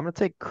five, I'm gonna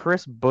take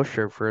Chris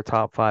Buescher for a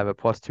top five at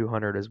plus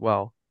 200 as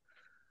well.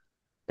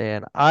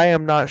 And I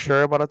am not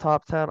sure about a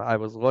top 10. I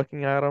was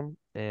looking at them,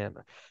 and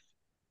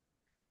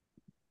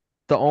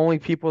the only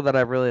people that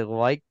I really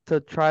like to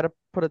try to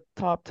put a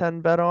top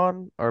 10 bet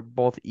on are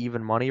both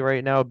even money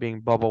right now,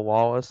 being Bubba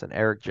Wallace and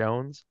Eric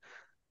Jones.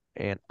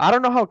 And I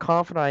don't know how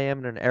confident I am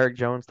in an Eric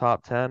Jones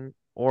top 10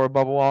 or a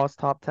Bubba Wallace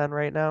top 10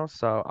 right now,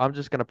 so I'm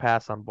just gonna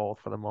pass on both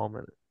for the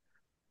moment.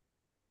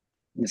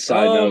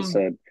 Side note, Um,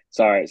 so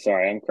sorry,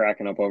 I'm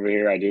cracking up over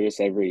here. I do this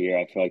every year.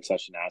 I feel like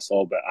such an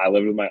asshole, but I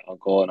lived with my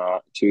uncle and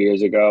 2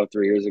 years ago,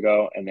 3 years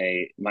ago, and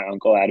my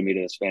uncle added me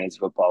to this fantasy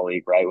football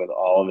league, right, with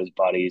all of his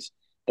buddies.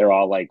 They're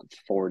all like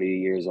 40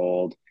 years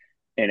old.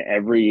 And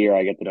every year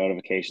I get the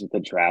notification that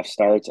the draft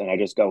starts, and I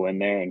just go in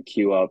there and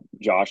queue up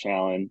Josh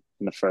Allen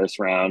in the first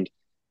round.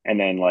 And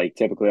then like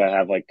typically I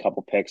have like a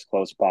couple picks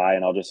close by,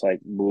 and I'll just like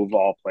move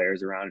all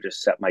players around and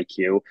just set my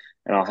queue,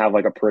 and I'll have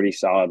like a pretty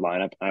solid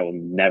lineup. I will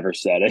never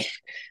set it.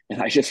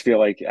 And I just feel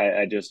like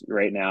I just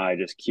right now I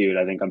just queued.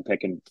 I think I'm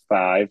picking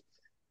five.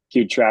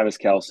 Queued Travis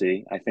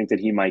Kelsey. I think that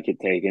he might get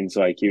taken.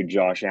 So I queued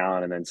Josh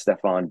Allen and then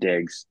Stephon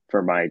Diggs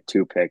for my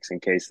two picks in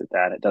case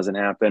that it doesn't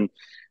happen.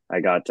 I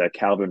got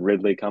Calvin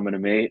Ridley coming to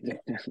me.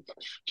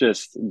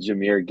 Just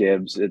Jameer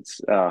Gibbs. It's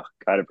God,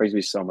 it brings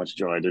me so much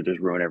joy to just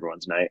ruin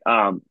everyone's night.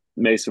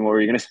 Mason, what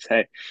were you gonna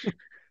say?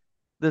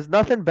 There's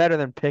nothing better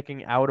than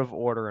picking out of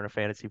order in a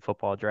fantasy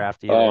football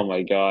draft Oh either.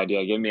 my God,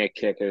 yeah, give me a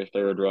kicker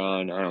third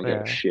round. I don't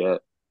give a Yeah.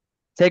 shit.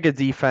 Take a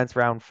defense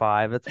round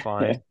five. It's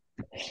fine.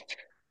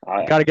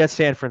 I Got to get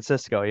San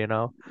Francisco, you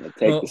know?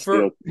 take well, the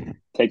steel,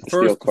 take the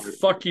steel first, court.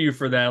 fuck you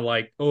for that.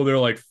 Like, oh, they're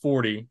like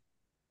 40.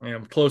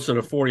 I'm closer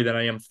to 40 than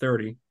I am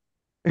 30.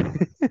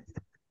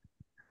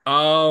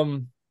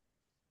 Um,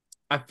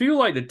 I feel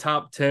like the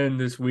top 10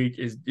 this week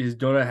is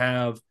gonna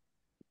have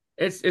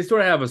it's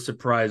gonna have a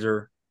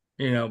surpriser.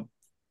 You know,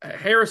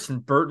 Harrison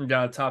Burton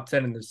got a top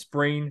 10 in the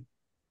spring.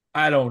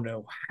 I don't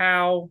know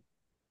how.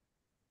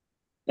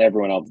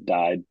 Everyone else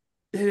died.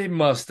 They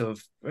must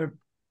have.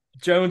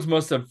 Jones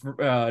must have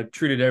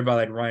treated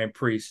everybody like Ryan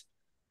Priest.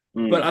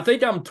 But Mm. I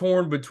think I'm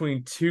torn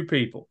between two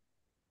people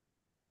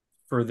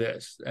for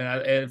this,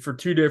 and for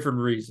two different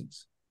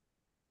reasons.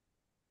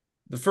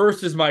 The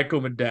first is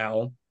Michael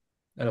McDowell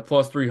at a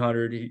plus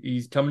 300.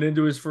 He's coming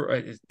into his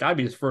first, it's got to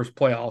be his first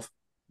playoff.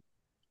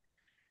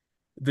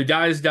 The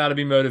guy's got to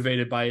be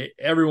motivated by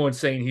everyone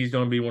saying he's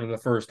going to be one of the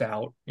first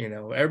out. You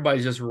know,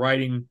 everybody's just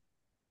writing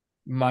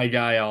my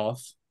guy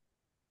off,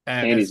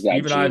 And he's as got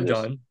even I've Jesus.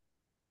 done.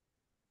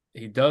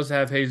 He does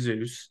have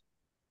Jesus.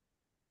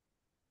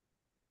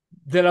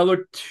 Then I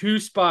look two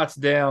spots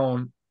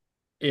down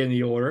in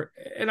the order,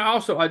 and I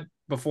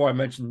before I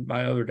mentioned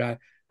my other guy,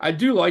 I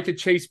do like to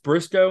Chase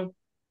Briscoe.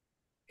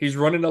 He's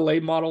running a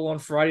late model on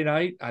Friday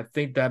night. I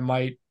think that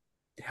might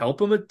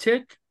help him a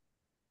tick.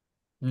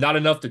 Not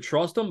enough to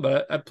trust him,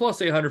 but at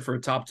plus 800 for a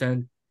top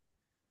 10,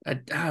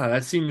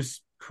 that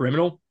seems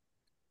criminal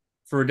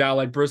for a guy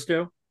like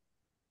Briscoe.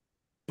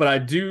 But I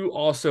do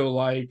also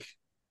like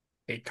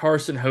a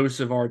Carson Host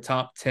of our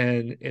top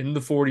 10 in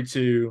the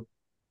 42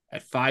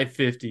 at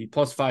 550,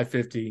 plus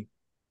 550.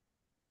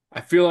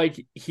 I feel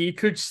like he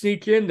could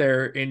sneak in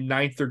there in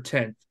ninth or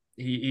 10th.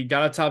 He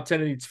got a top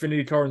 10 in the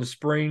Xfinity car in the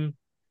spring.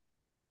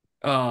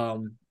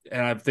 And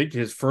I think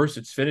his first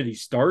Xfinity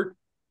start.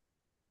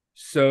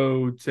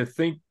 So to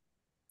think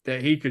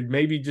that he could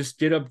maybe just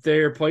get up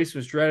there, play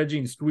some strategy,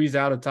 and squeeze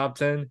out a top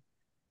 10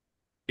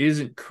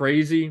 isn't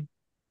crazy.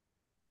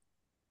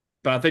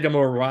 But I think I'm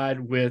going to ride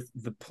with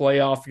the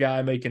playoff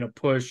guy making a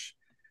push.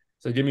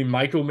 So give me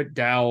Michael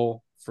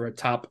McDowell for a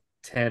top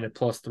 10 at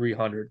plus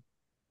 300.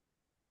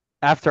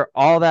 After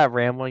all that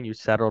rambling, you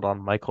settled on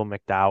Michael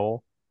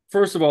McDowell.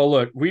 First of all,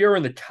 look, we are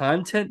in the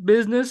content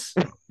business.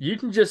 You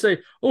can just say,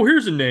 oh,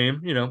 here's a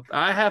name. You know,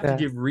 I have to Yeah.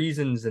 give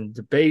reasons and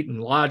debate and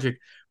logic.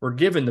 We're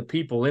giving the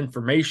people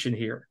information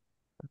here.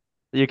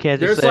 You can't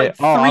just There's say, like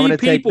 "Oh, I'm three gonna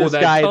take people this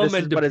that guy. come This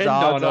is and what his depend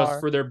odds on us are."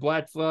 for their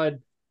Black Flag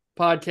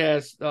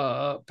podcast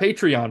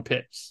Patreon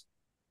picks.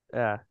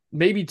 Yeah.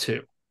 Maybe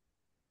two.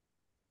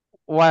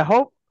 Well, I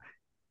hope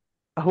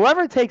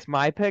whoever takes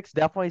my picks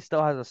definitely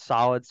still has a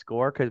solid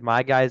score because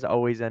my guys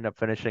always end up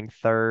finishing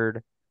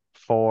third,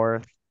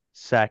 fourth,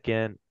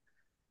 second.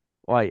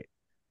 Like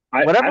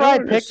I whatever don't I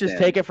pick, just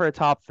take understand. it for a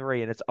top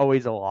three, and it's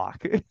always a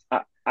lock.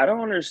 I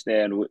don't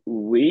understand.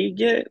 We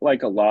get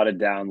like a lot of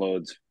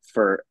downloads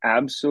for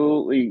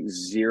absolutely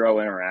zero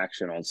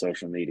interaction on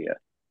social media.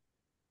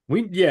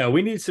 We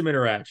need some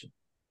interaction.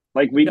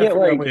 Like We we gotta get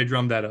figure out a way like to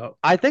drum that up.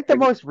 I think the like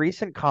most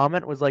recent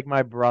comment was like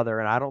my brother,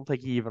 and I don't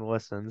think he even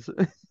listens.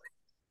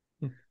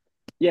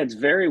 Yeah, it's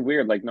very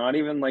weird. Like, not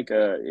even like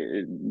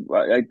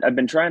I've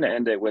been trying to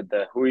end it with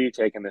the who are you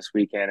taking this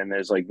weekend, and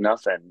there's like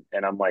nothing.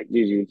 And I'm like,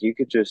 dude, you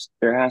could just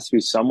there has to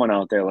be someone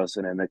out there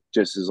listening that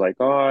just is like,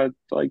 oh,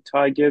 like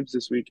Ty Gibbs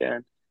this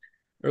weekend.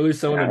 Or at least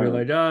someone would be Um,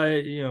 like,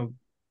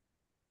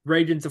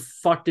 Reagan's a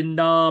fucking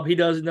knob. He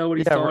doesn't know what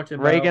he's Yeah, talking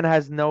Reagan about.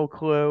 has no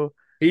clue.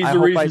 He's I the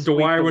hope I reason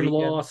sweep the Dwyerman weekend.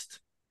 lost.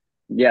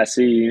 yeah,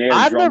 see, you need to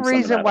I'm the drum some of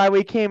reason that why up.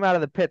 we came out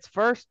of the pits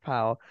first,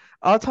 pal.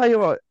 I'll tell you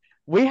what,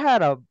 we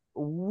had a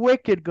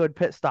wicked good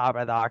pit stop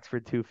at the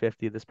Oxford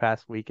 250 this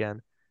past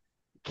weekend.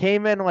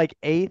 Came in like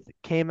eighth,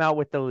 came out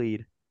with the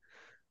lead.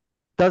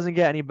 Doesn't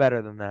get any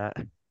better than that.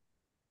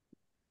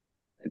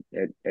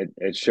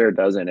 It sure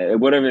doesn't. It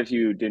would have if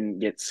you didn't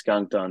get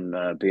skunked on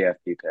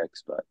BFP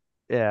picks, but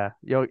Yeah,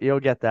 you'll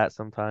get that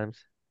sometimes.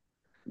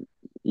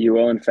 you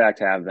will in fact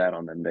have that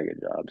on them bigger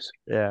jobs.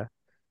 Yeah.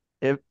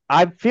 If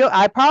I feel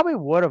I probably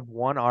would have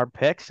won our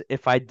picks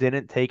if I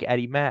didn't take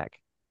Eddie Mack.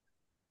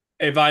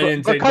 If I But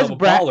didn't take Bubba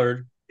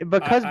Pollard,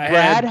 because I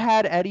Brad had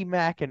had Eddie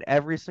Mack in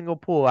every single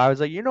pool, I was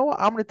like, you know what?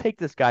 I'm gonna take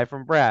this guy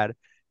from Brad.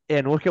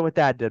 And look at what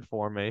that did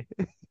for me.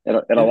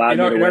 It allowed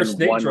me to in our win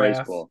snake one race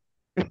draft. pool.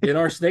 In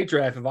our snake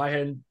draft, if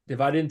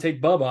I didn't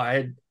take Bubba, I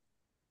had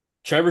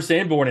Trevor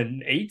Sanborn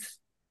in eighth.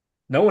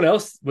 No one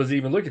else was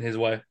even looking his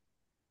way.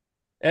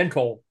 And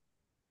Cole.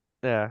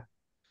 Yeah.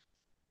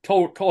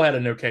 Cole had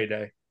an okay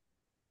day.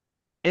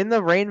 In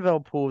the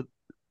Rainville pool,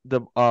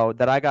 the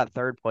that I got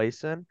third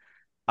place in,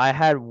 I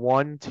had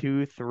one,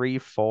 two, three,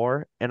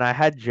 four, and I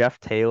had Jeff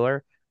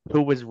Taylor,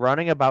 who was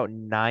running about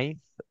ninth,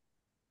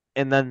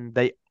 and then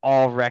they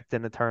all wrecked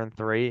into turn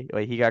three.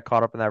 Like he got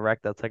caught up in that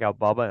wreck that took out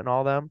Bubba and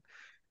all them,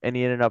 and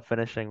he ended up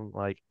finishing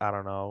like I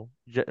don't know,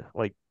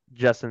 like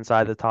just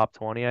inside the top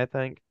 20, I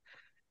think.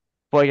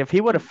 But like if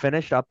he would have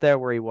finished up there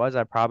where he was,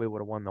 I probably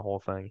would have won the whole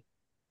thing.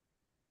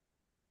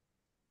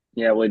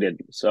 Yeah, well, he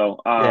did. So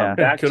Yeah.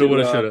 back Coulda,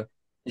 woulda, to shoulda.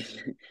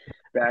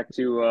 back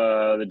to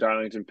the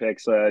Darlington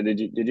picks. Did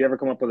you ever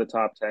come up with a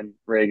top 10,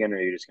 Reagan, or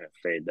are you just gonna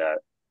fade that?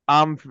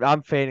 I'm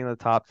fading the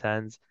top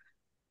tens.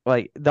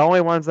 Like the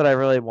only ones that I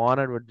really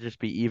wanted would just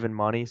be even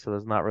money, so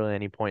there's not really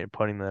any point in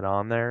putting that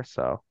on there.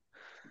 So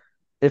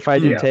if I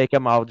do Hmm. Yeah. take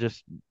them, I'll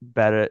just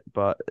bet it,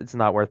 but it's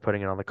not worth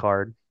putting it on the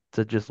card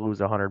to just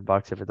lose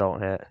 $100 if it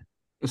don't hit.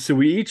 So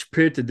we each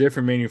picked a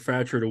different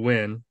manufacturer to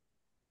win.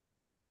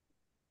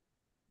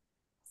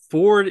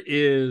 Ford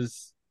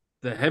is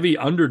the heavy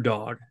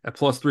underdog at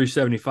plus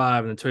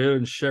 375, and the Toyota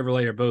and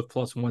Chevrolet are both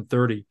plus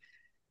 130.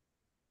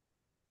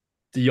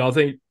 Do y'all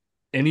think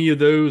any of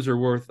those are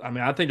worth? I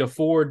mean, I think a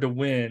Ford to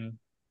win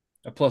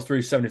at plus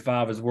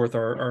 375 is worth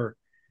our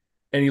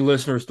any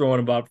listeners throwing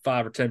about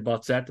 $5 or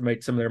 $10 at to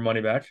make some of their money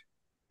back.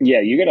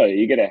 Yeah, you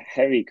get a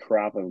heavy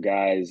crop of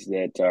guys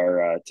that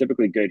are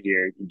typically good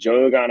here.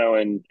 Joe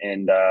Logano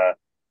and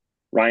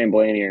Ryan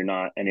Blaney are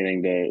not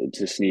anything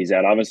to sneeze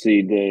at.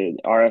 Obviously, the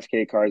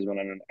RFK car has been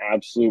on an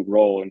absolute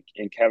roll,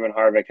 and Kevin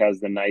Harvick has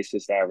the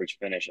nicest average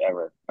finish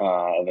ever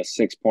of a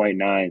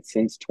 6.9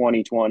 since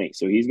 2020.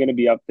 So he's going to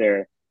be up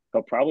there.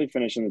 He'll probably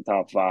finish in the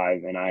top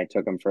five, and I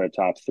took him for a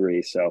top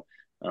three. So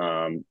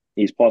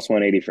he's plus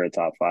 180 for a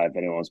top five. If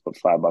anyone wants to put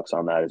 $5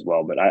 on that as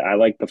well, but I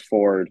like the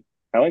Ford.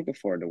 I like the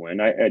Ford to win.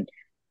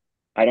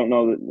 I don't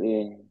know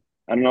that.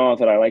 I don't know if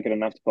that I like it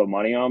enough to put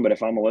money on, but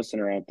if I'm a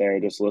listener out there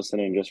just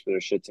listening just for their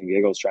shits and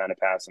giggles, trying to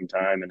pass some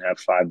time and have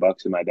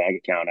 $5 in my bank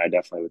account, I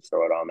definitely would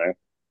throw it on there.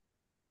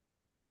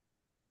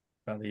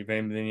 I leave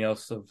anything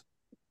else of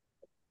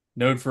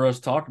note for us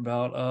to talk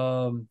about.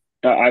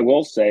 I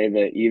will say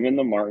that even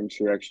the Martin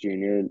Truex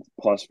Jr.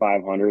 plus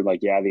 500, like,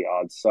 yeah, the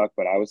odds suck,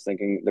 but I was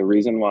thinking the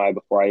reason why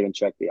before I even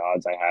checked the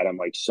odds, I had him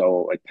like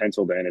so like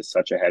penciled in as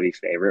such a heavy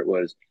favorite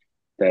was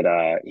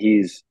that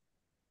he's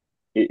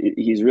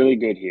really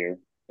good here.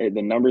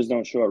 The numbers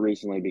don't show it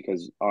recently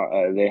because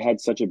they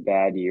had such a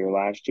bad year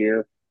last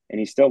year, and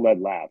he still led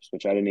laps,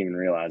 which I didn't even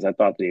realize. I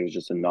thought that he was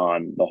just a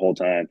non the whole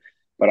time.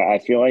 But I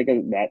feel like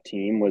that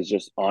team was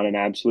just on an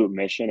absolute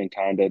mission and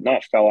kind of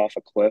not fell off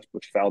a cliff,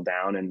 but fell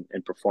down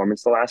in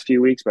performance the last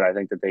few weeks. But I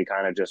think that they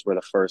kind of just were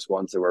the first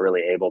ones that were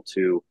really able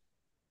to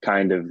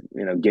kind of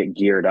get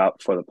geared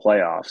up for the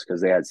playoffs because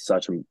they had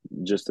such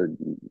just a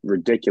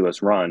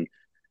ridiculous run.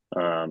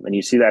 And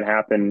you see that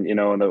happen,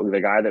 the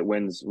guy that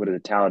wins, what is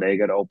it,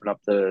 Talladega to open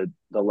up the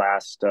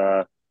last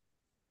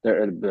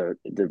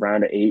the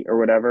round of eight or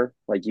whatever.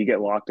 Like you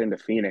get locked into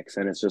Phoenix,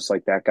 and it's just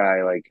like that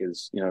guy, like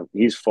is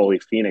he's fully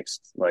Phoenix,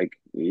 like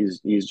he's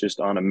just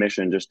on a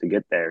mission just to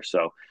get there.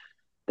 So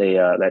they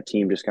that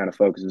team just kind of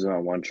focuses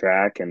on one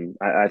track, and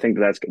I think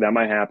that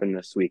might happen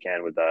this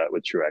weekend with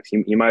Truex.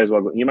 He might as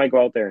well he might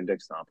go out there and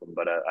dick stomp him,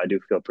 but I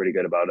do feel pretty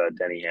good about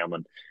Denny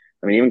Hamlin.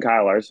 I mean, even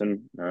Kyle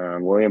Larson,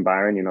 William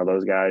Byron,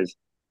 those guys.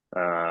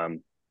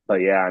 But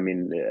yeah, I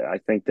mean, I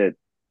think that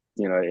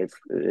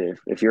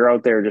if you're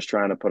out there just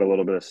trying to put a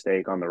little bit of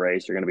stake on the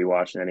race, you're going to be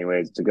watching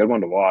anyways. It's a good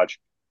one to watch.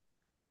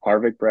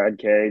 Harvick, Brad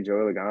K,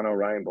 Joey Logano,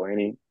 Ryan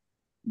Blaney,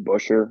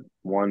 Busher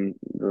won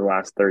the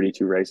last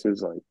 32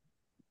 races. Like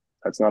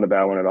that's not a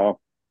bad one at all.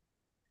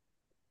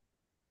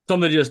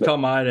 Something that just But caught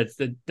my eye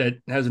that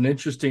has an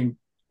interesting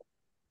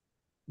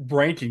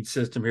ranking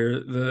system here.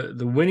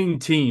 The winning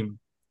team.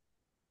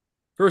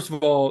 First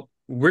of all,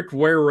 Rick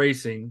Ware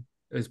Racing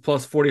is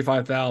plus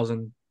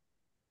 45,000,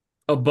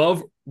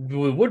 above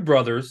the Wood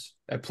Brothers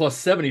at plus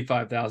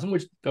 75,000.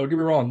 Which, don't get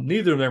me wrong,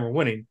 neither of them are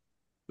winning.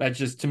 That's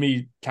just to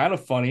me kind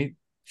of funny.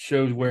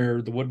 Shows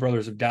where the Wood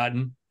Brothers have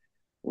gotten.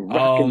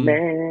 Rockin' Um,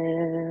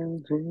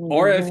 Man.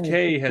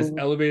 RFK has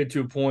elevated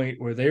to a point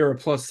where they are a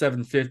plus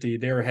 750.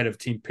 They're ahead of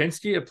Team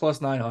Penske at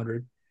plus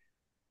 900,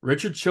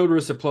 Richard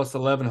Childress at plus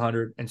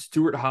 1100, and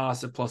Stuart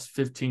Haas at plus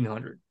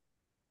 1500.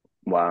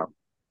 Wow.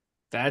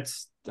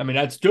 That's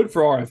good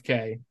for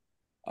RFK.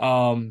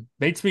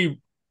 Makes me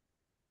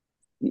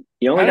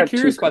You only kind of got two.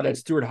 curious about that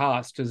Stuart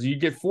Haas because you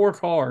get four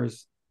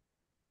cars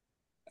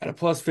at a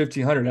plus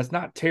 1500. That's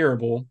not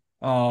terrible.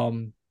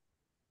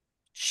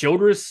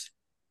 Childress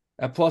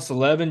at plus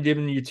 11,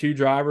 giving you two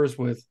drivers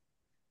with,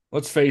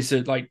 let's face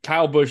it, like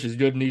Kyle Busch is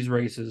good in these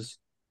races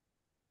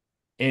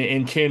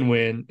and can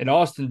win. And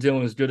Austin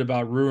Dillon is good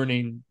about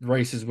ruining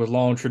races with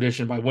long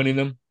tradition by winning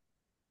them.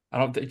 I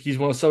don't think he's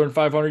won a Southern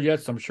 500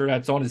 yet, so I'm sure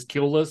that's on his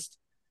kill list.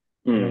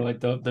 Hmm. Like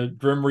the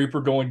Grim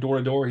Reaper going door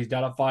to door. He's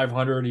got a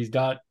 500. He's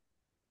got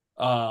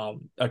a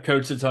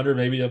Code 600,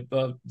 maybe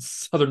a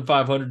Southern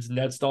 500's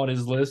next on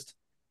his list.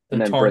 The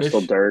And then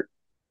Bristol Tarnish. Dirt,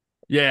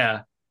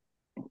 Yeah.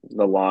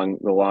 the long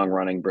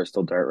running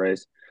Bristol Dirt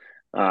race.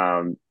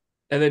 Um,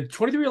 And then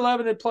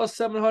 2311 at plus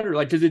 700.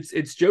 Like, because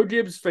it's Joe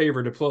Gibbs'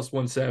 favorite at plus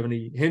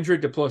 170,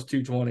 Hendrick at plus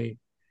 220,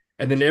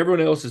 and then everyone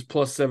else is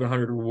plus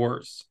 700 or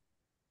worse.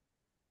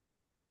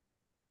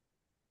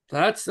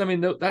 That's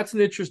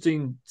an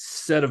interesting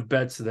set of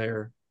bets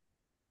there.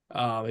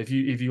 If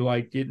you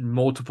like getting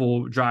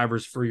multiple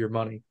drivers for your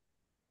money.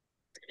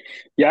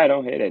 yeah, I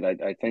don't hate it.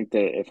 I think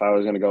that if I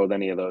was going to go with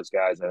any of those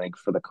guys, I think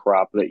for the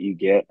crop that you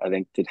get, I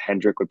think that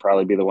Hendrick would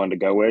probably be the one to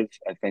go with.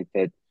 I think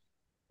that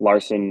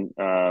Larson,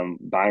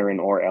 Byron,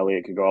 or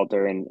Elliott could go out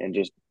there and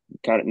just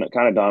kind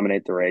of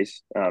dominate the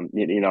race. I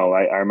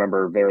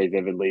remember very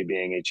vividly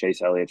being a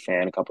Chase Elliott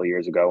fan a couple of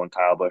years ago when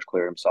Kyle Busch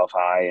cleared himself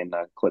high and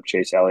clipped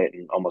Chase Elliott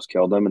and almost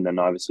killed him, and then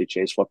obviously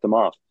Chase flipped him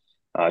off.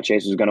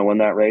 Chase was going to win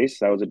that race.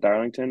 That was at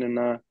Darlington,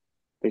 and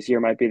this year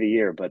might be the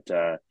year. But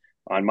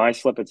on my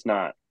slip, it's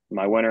not.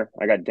 My winner,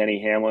 I got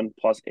Denny Hamlin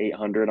plus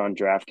 800 on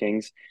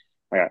DraftKings.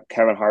 I got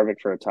Kevin Harvick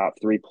for a top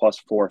three plus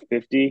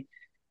 450.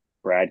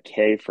 Brad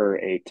K for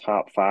a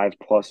top five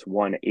plus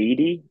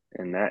 180,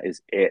 and that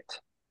is it.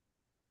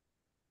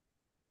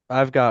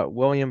 I've got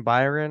William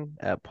Byron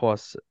at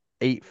plus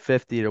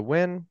 850 to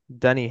win,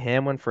 Denny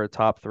Hamlin for a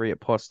top three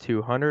at plus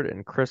 200,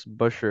 and Chris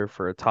Buescher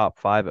for a top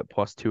five at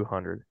plus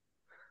 200.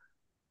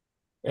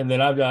 And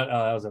then I've got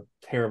that was a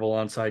terrible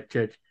onside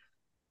kick.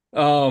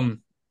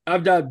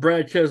 I've got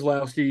Brad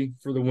Keselowski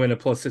for the win at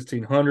plus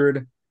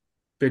 1600,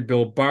 Big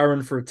Bill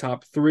Byron for a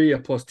top three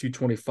at plus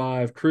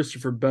 225,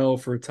 Christopher Bell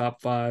for a top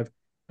five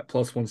at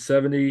plus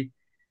 170,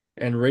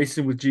 and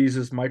Racing with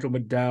Jesus, Michael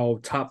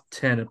McDowell, top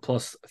 10 at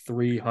plus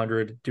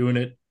 300, doing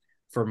it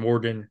for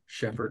Morgan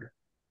Shepherd.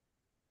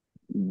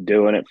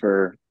 Doing it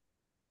for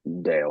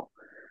Dale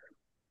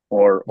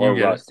or You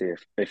guys, Rusty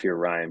if you're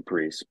Ryan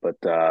Priest. But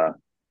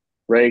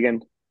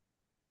Reagan,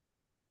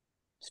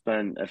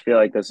 I feel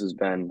like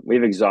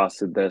we've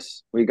exhausted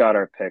this. We got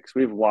our picks.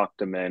 We've locked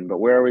them in, but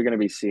where are we going to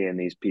be seeing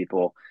these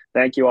people?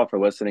 Thank you all for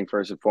listening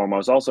first and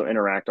foremost. Also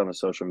interact on the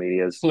social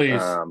medias,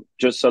 please.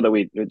 just so that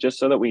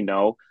we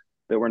know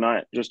that we're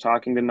not just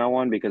talking to no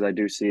one, because I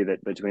do see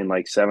that between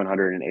like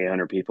 700 and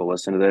 800 people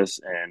listen to this,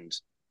 and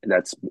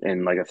that's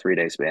in like a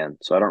 3-day span.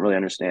 So I don't really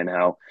understand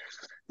how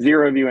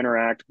zero of you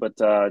interact, but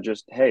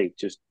just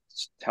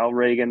tell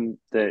Reagan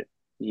that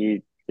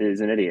he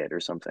is an idiot or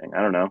something.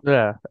 I don't know.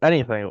 Yeah,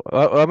 anything.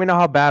 Let me know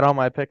how bad all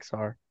my picks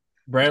are.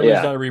 Bradley's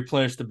Yeah, got to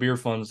replenish the beer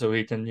fund so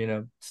he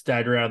can,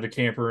 stagger out of the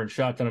camper and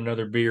shotgun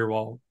another beer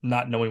while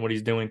not knowing what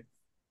he's doing.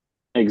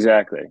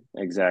 exactly,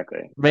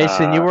 exactly.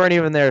 Mason, you weren't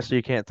even there, so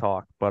you can't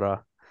talk.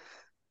 But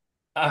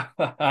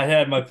I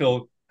had my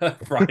fill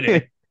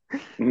Friday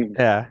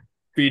yeah.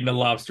 feeding a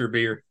lobster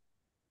beer.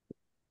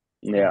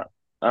 Yeah.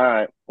 All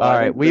right. Well, All I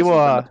right, think this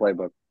has been the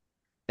playbook.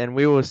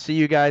 we will see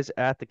you guys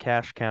at the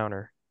cash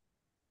counter.